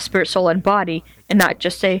it for the spirit, soul, and body, and not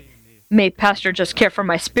just say, may pastor just care for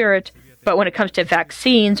my spirit, but when it comes to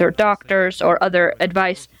vaccines or doctors or other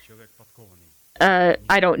advice,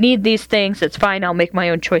 I don't need these things, it's fine, I'll make my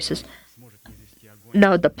own choices.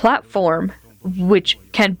 No, the platform, which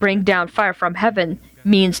can bring down fire from heaven,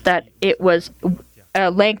 means that it was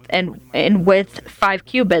length and in width 5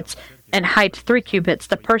 cubits and height 3 cubits.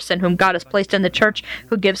 The person whom God has placed in the church,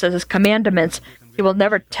 who gives us his commandments, he will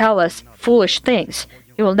never tell us foolish things.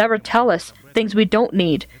 He will never tell us things we don't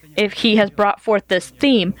need. If he has brought forth this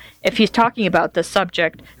theme, if he's talking about this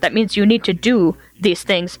subject, that means you need to do these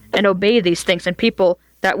things and obey these things. And people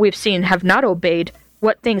that we've seen have not obeyed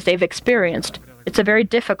what things they've experienced. It's a very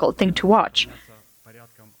difficult thing to watch.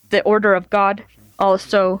 The order of God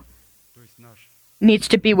also needs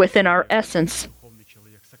to be within our essence.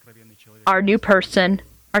 Our new person,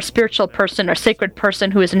 our spiritual person, our sacred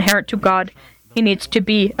person who is inherent to God, he needs to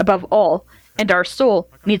be above all. And our soul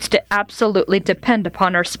needs to absolutely depend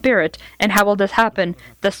upon our spirit. And how will this happen?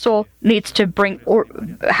 The soul needs to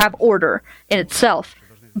have order in itself.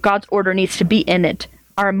 God's order needs to be in it.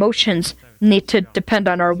 Our emotions need to depend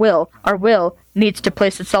on our will. Our will needs to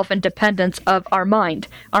place itself in dependence of our mind.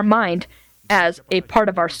 Our mind, as a part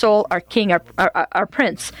of our soul, our king, our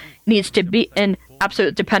prince, needs to be in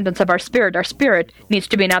absolute dependence of our spirit. Our spirit needs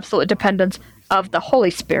to be in absolute dependence of the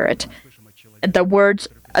Holy Spirit. The words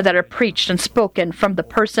that are preached and spoken from the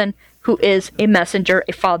person who is a messenger,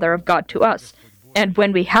 a father of God to us. And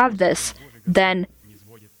when we have this, then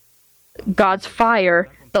God's fire,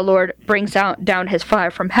 the Lord brings down his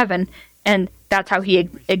fire from heaven, and that's how he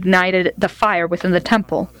ignited the fire within the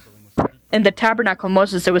temple. In the tabernacle of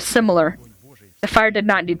Moses, it was similar. The fire did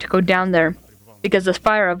not need to go down there, because the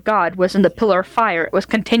fire of God was in the pillar of fire. It was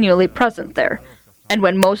continually present there. And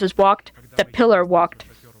when Moses walked, the pillar walked.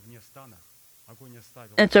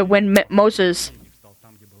 And so when Moses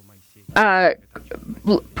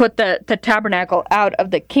put the tabernacle out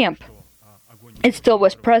of the camp, it still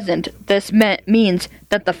was present. This means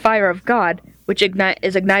that the fire of God, which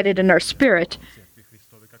is ignited in our spirit,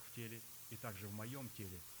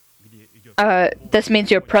 this means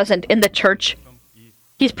you're present in the church.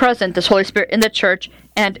 He's present, this Holy Spirit, in the church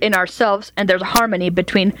and in ourselves, and there's a harmony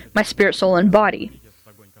between my spirit, soul, and body.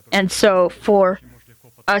 And so for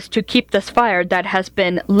us to keep this fire that has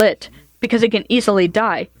been lit, because it can easily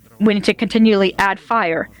die, we need to continually add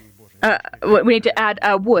fire. We need to add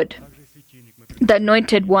wood. The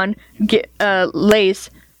anointed one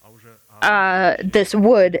lays this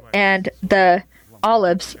wood and the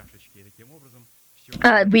olives.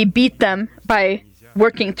 We beat them by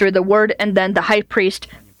working through the word, and then the high priest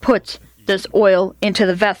puts this oil into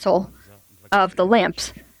the vessel of the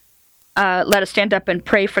lamps. Let us stand up and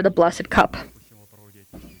pray for the blessed cup.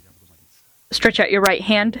 Stretch out your right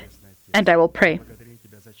hand, and I will pray.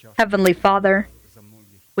 Heavenly Father,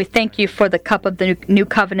 we thank you for the cup of the new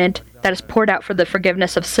covenant that is poured out for the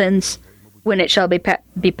forgiveness of sins. When it shall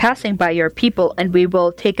be passing by your people, and we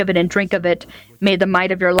will take of it and drink of it, may the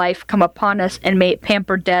might of your life come upon us, and may it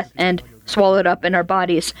pamper death and swallow it up in our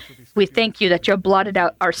bodies. We thank you that you have blotted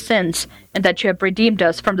out our sins, and that you have redeemed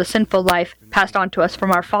us from the sinful life passed on to us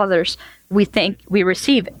from our fathers. We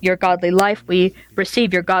receive your godly life, we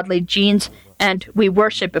receive your godly genes, and we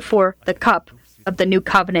worship before the cup of the new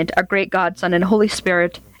covenant, our great God, Son, and Holy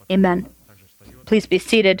Spirit. Amen. Please be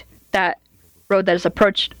seated. That road that is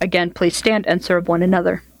approached, again, please stand and serve one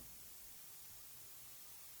another.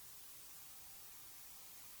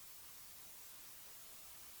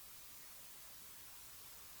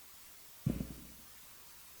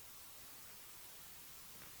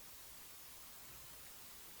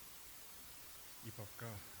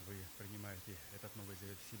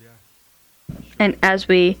 And as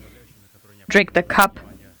we drink the cup,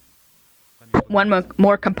 one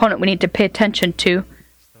more component we need to pay attention to.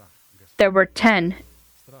 There were 10.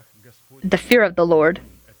 The fear of the Lord.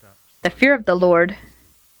 The fear of the Lord,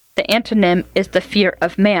 the antonym is the fear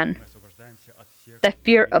of man. The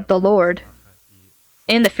fear of the Lord.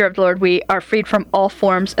 In the fear of the Lord, we are freed from all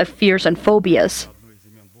forms of fears and phobias.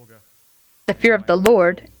 The fear of the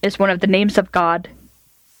Lord is one of the names of God,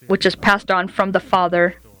 which is passed on from the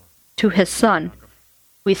Father to His Son.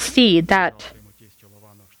 We see that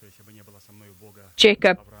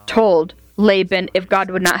Jacob told Laban, if God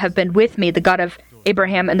would not have been with me, the God of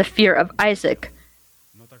Abraham and the fear of Isaac,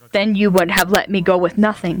 then you would have let me go with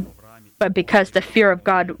nothing. But because the fear of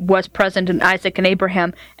God was present in Isaac and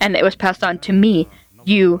Abraham, and it was passed on to me,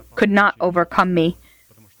 you could not overcome me.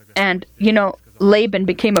 And, Laban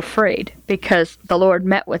became afraid because the Lord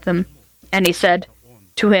met with him, and he said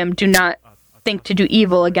to him, do not think to do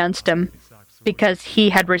evil against him, because he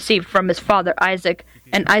had received from his father Isaac,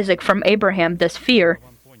 and Isaac from Abraham, this fear.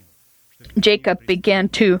 Jacob began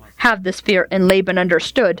to have this fear, and Laban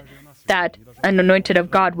understood that an anointed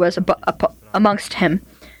of God was amongst him.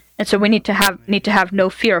 And so we need to have no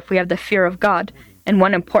fear if we have the fear of God. And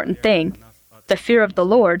one important thing, the fear of the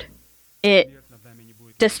Lord, it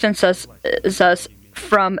distances us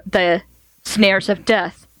from the snares of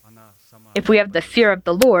death. If we have the fear of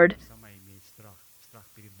the Lord,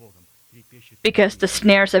 because the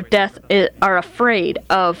snares of death are afraid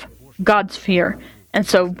of God's fear. And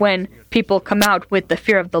so when people come out with the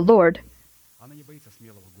fear of the Lord,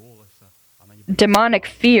 demonic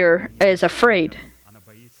fear is afraid.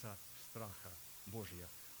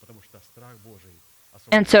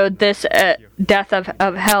 And so this death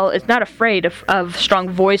of hell is not afraid of strong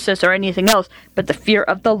voices or anything else, but the fear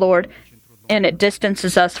of the Lord, and it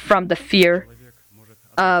distances us from the fear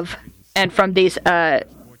of, and from these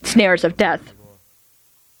snares of death.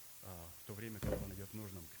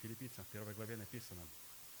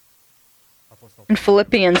 In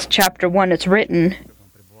Philippians chapter 1, it's written,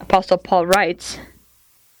 Apostle Paul writes,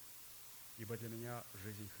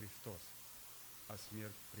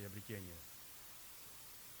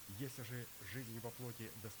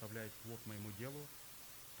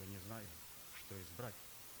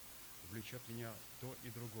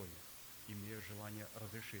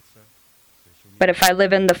 but if I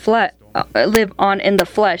live on in the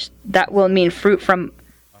flesh, that will mean fruit from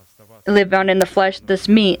live on in the flesh. This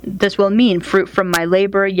will mean fruit from my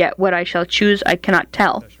labor. Yet what I shall choose, I cannot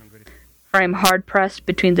tell, for I am hard pressed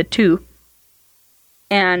between the two.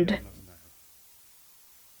 And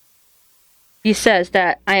he says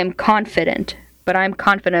that I am confident, but I am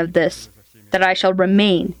confident of this, that I shall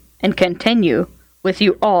remain and continue with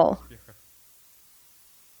you all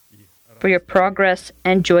for your progress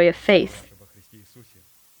and joy of faith,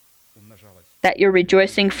 that your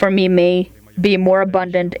rejoicing for me may be more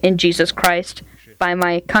abundant in Jesus Christ by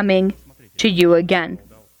my coming to you again.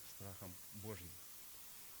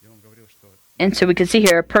 And so we can see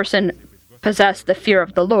here a person possessed the fear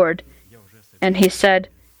of the Lord, and he said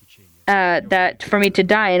that for me to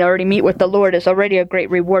die and already meet with the Lord is already a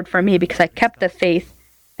great reward for me, because I kept the faith,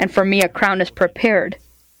 and for me a crown is prepared.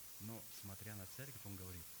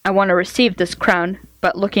 I want to receive this crown,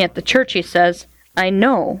 but looking at the church, he says, I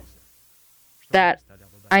know that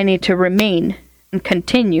I need to remain and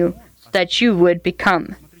continue so that you would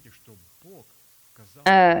become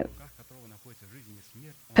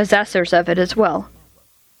possessors of it as well.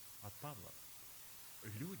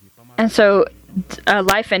 And so,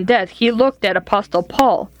 life and death, he looked at Apostle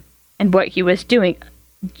Paul and what he was doing.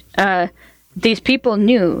 These people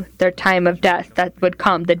knew their time of death that would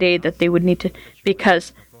come, the day that they would need to,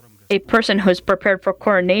 because a person who is prepared for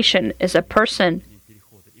coronation is a person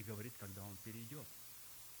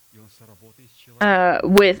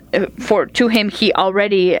to him he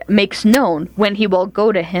already makes known when he will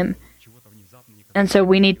go to him. And so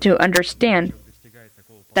we need to understand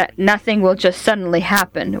that nothing will just suddenly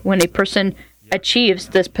happen. When a person achieves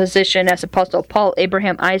this position as Apostle Paul,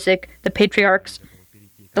 Abraham, Isaac, the patriarchs,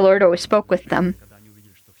 the Lord always spoke with them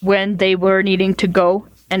when they were needing to go,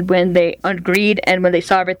 and when they agreed, and when they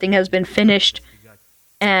saw everything has been finished,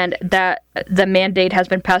 and that the mandate has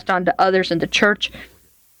been passed on to others in the church,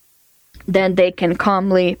 then they can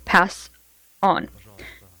calmly pass on.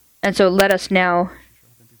 And so let us now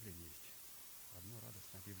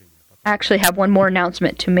actually have one more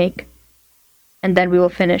announcement to make, and then we will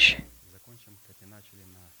finish.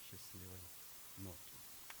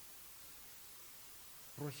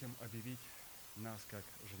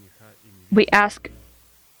 We ask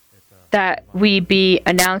that we be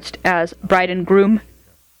announced as bride and groom.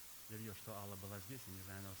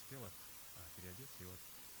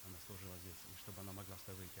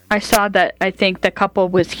 I saw that I think the couple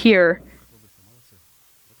was here.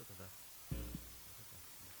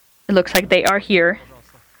 It looks like they are here.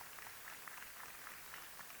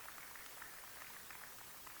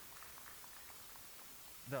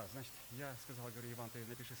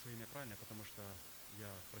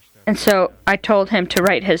 And so I told him to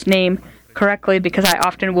write his name correctly because I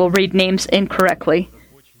often will read names incorrectly.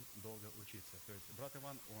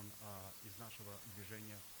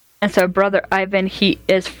 And so Brother Ivan, he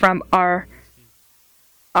is from our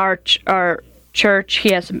church.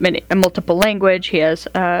 He has multiple language. He has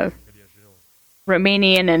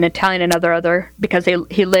Romanian and Italian and other because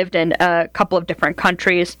he lived in a couple of different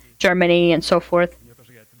countries, Germany and so forth,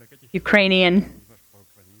 Ukrainian.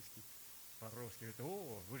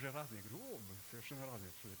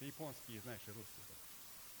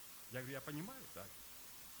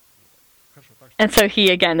 And so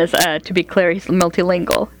he, again, is, to be clear, he's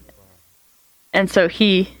multilingual. And so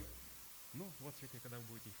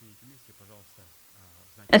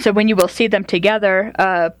when you will see them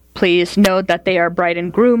together, please note that they are bride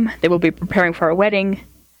and groom. They will be preparing for a wedding,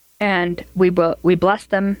 and we bless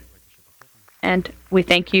them, and we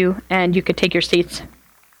thank you, and you could take your seats.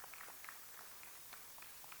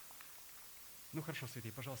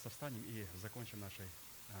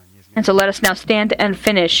 And so let us now stand and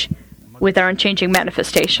finish with our unchanging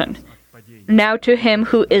manifestation. Now to him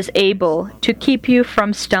who is able to keep you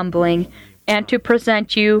from stumbling and to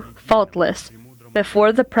present you faultless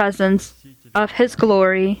before the presence of his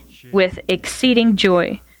glory with exceeding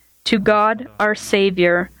joy, to God our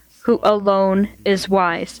Savior, who alone is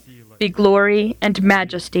wise, be glory and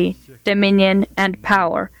majesty, dominion and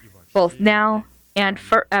power, both now and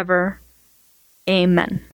forever. Amen.